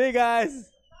 See you guys.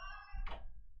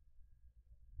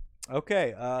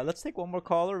 Okay, let's take one more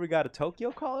caller. We got a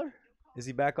Tokyo caller. Is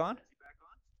he back on?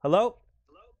 Hello?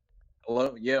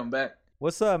 Hello? Yeah, I'm back.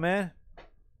 What's up, man?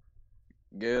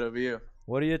 Good of you.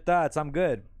 What are your thoughts? I'm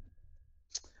good.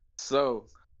 So,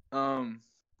 I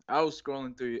was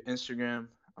scrolling through your Instagram.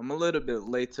 I'm a little bit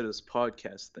late to this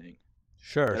podcast thing.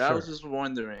 Sure, But I sure. was just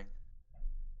wondering,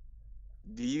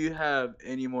 do you have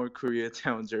any more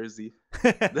Koreatown jersey?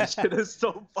 That shit is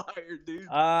so fire, dude.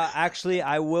 Actually,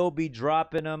 I will be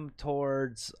dropping them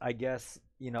towards, I guess,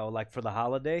 like for the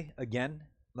holiday again.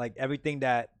 Like everything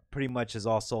that pretty much is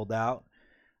all sold out.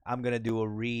 I'm gonna do a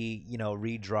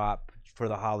redrop for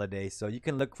the holiday. So you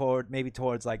can look forward maybe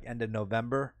towards like end of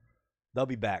November. They'll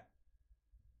be back.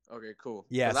 Okay, cool.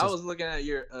 Yeah, 'Cause so- I was looking at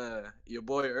your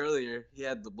boy earlier. He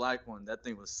had the black one. That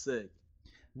thing was sick.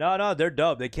 No, they're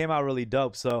dope. They came out really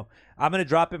dope. So I'm gonna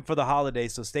drop them for the holiday.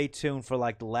 So stay tuned for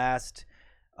like the last,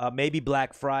 maybe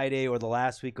Black Friday or the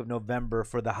last week of November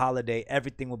for the holiday.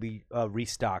 Everything will be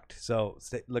restocked. So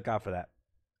look out for that.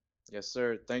 Yes,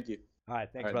 sir. Thank you. All right,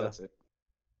 thanks, All right, brother. that's it.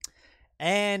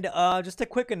 And just a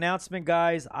quick announcement,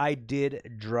 guys. I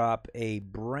did drop a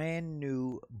brand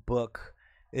new book.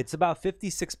 It's about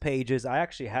 56 pages. I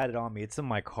actually had it on me. It's in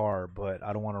my car, but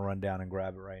I don't want to run down and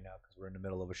grab it right now because we're in the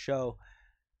middle of a show.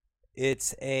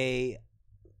 It's a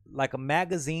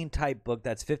magazine type book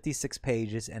that's 56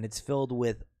 pages, and it's filled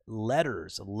with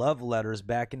letters, love letters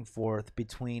back and forth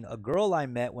between a girl I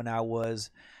met when I was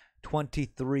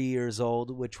 23 years old,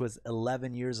 which was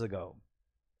 11 years ago.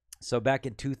 So back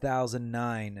in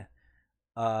 2009,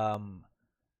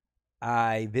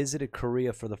 I visited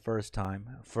Korea for the first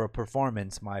time for a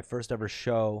performance, my first ever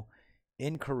show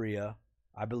in Korea.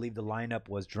 I believe the lineup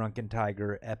was Drunken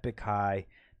Tiger, Epic High,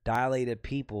 Dilated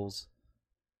Peoples,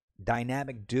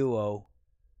 Dynamic Duo,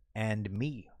 and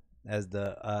me as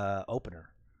the opener.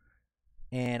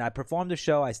 And I performed the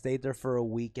show. I stayed there for a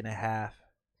week and a half.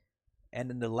 And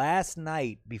then the last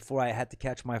night before I had to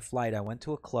catch my flight, I went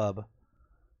to a club.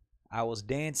 I was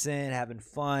dancing, having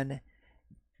fun.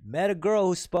 Met a girl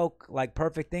who spoke like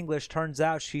perfect English. Turns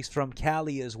out she's from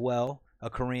Cali as well, a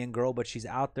Korean girl, but she's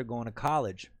out there going to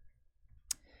college.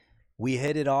 We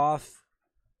hit it off.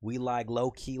 We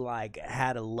low-key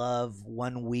had a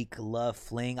 1 week love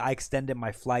fling. I extended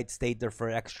my flight, stayed there for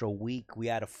an extra week. We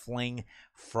had a fling,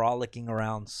 frolicking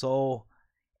around Seoul.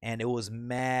 And it was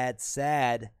mad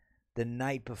sad the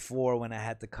night before when I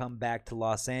had to come back to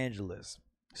Los Angeles.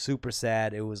 Super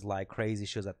sad. It was crazy.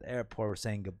 She was at the airport. We're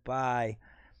saying goodbye.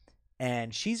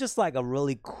 And she's just a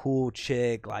really cool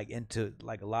chick, into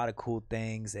a lot of cool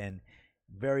things and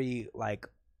very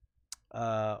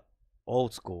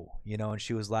old school, and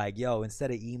she was like, yo,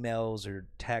 instead of emails or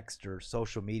text or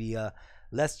social media,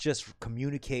 let's just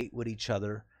communicate with each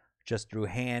other just through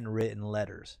handwritten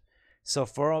letters. So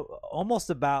for almost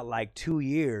about 2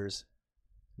 years,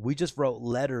 we just wrote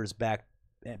letters back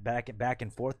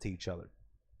and forth to each other.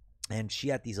 And she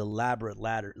had these elaborate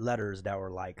letters that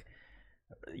were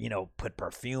put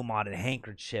perfume on it,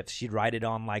 handkerchiefs. She'd write it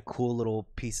on cool little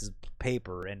pieces of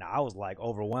paper. And I was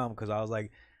overwhelmed because I was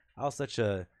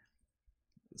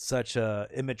such a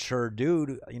immature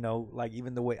dude,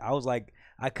 even the way I was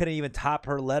I couldn't even top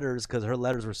her letters because her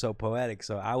letters were so poetic.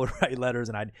 So I would write letters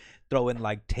and I'd throw in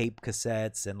tape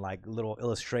cassettes and little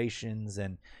illustrations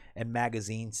and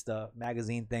magazine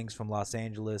things from Los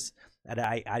Angeles that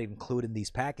I'd include in these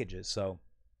packages. So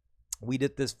we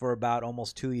did this for about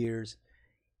almost 2 years,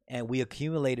 and we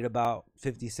accumulated about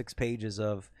 56 pages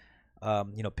of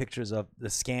pictures of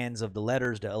the scans of the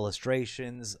letters, the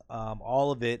illustrations,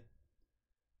 all of it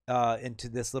into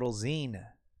this little zine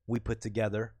we put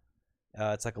together.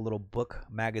 It's like a little book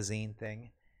magazine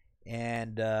thing,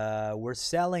 and we're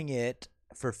selling it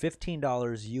for $15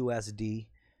 USD,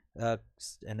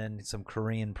 and then some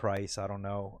Korean price, I don't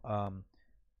know,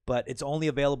 but it's only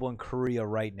available in Korea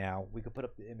right now. We could put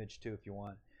up the image too if you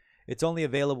want. It's only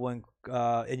available in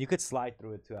and you could slide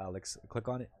through it too, Alex. Click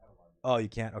on it. Oh, you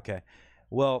can't? Okay.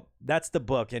 Well, that's the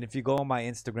book, and if you go on my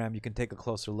Instagram, you can take a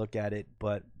closer look at it.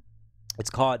 But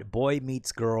it's called Boy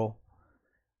Meets Girl.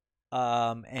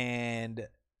 And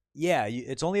yeah,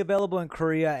 it's only available in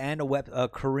Korea and a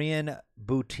Korean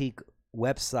boutique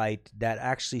website that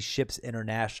actually ships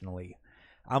internationally.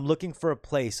 I'm looking for a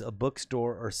place, a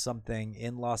bookstore or something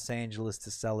in Los Angeles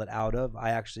to sell it out of. I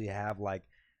actually have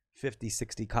 50,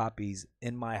 60 copies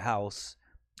in my house.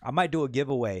 I might do a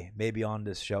giveaway maybe on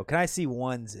this show. Can I see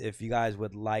ones if you guys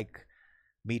would like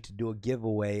me to do a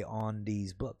giveaway on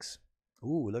these books?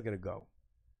 Ooh, look at it go.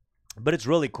 But it's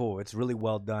really cool. It's really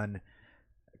well done.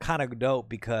 Kind of dope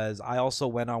because I also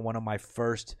went on one of my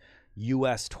first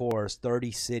U.S. tours,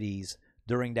 30 cities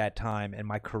during that time, and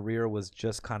my career was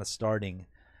just kind of starting.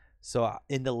 So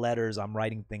in the letters, I'm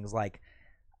writing things like,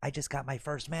 I just got my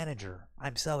first manager.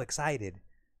 I'm so excited.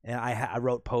 And I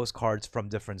wrote postcards from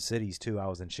different cities too. I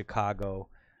was in Chicago,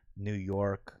 New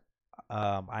York.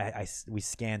 We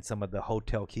scanned some of the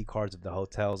hotel key cards of the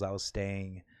hotels I was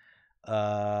staying.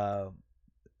 So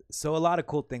a lot of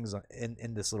cool things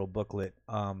in this little booklet.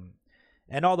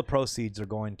 And all the proceeds are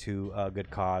going to a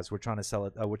good cause. We're trying to sell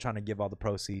it. We're trying to give all the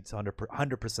proceeds,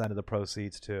 100% of the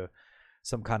proceeds, to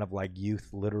some kind of youth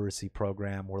literacy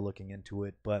program. We're looking into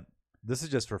it, but this is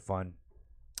just for fun.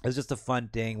 It's just a fun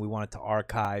thing. We wanted to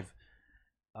archive,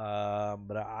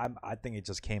 but I think it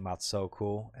just came out so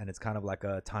cool, and it's kind of like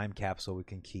a time capsule we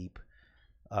can keep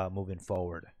moving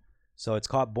forward. So it's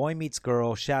called Boy Meets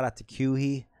Girl. Shout out to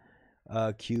Kyuhee,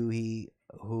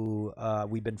 who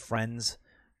we've been friends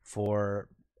for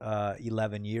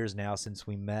 11 years now since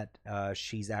we met.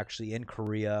 She's actually in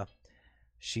Korea.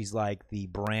 She's the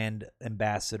brand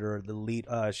ambassador, the lead.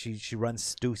 She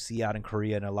runs Stussy out in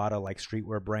Korea and a lot of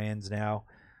streetwear brands now.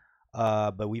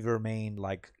 But we've remained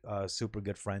like super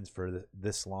good friends for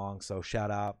this long. So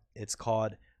shout out. It's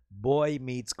called Boy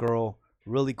Meets Girl.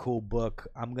 Really cool book.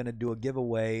 I'm gonna do a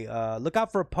giveaway. Look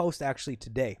out for a post actually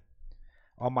today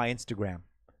on my Instagram.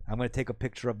 I'm gonna take a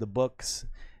picture of the books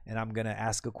and I'm gonna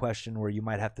ask a question where you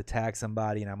might have to tag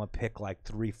somebody, and I'm gonna pick like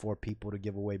 3-4 people to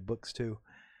give away books to.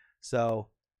 So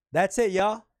that's it,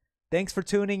 y'all. Thanks for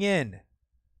tuning in.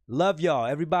 Love y'all.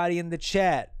 Everybody in the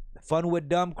chat. Fun with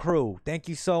Dumb crew. Thank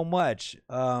you so much.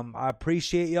 I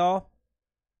appreciate y'all.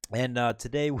 And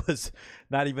today was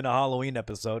not even a Halloween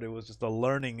episode. It was just a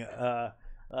learning.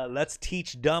 Let's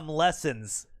teach dumb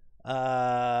lessons.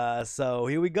 So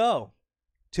here we go.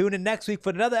 Tune in next week for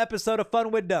another episode of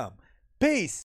Fun with Dumb. Peace.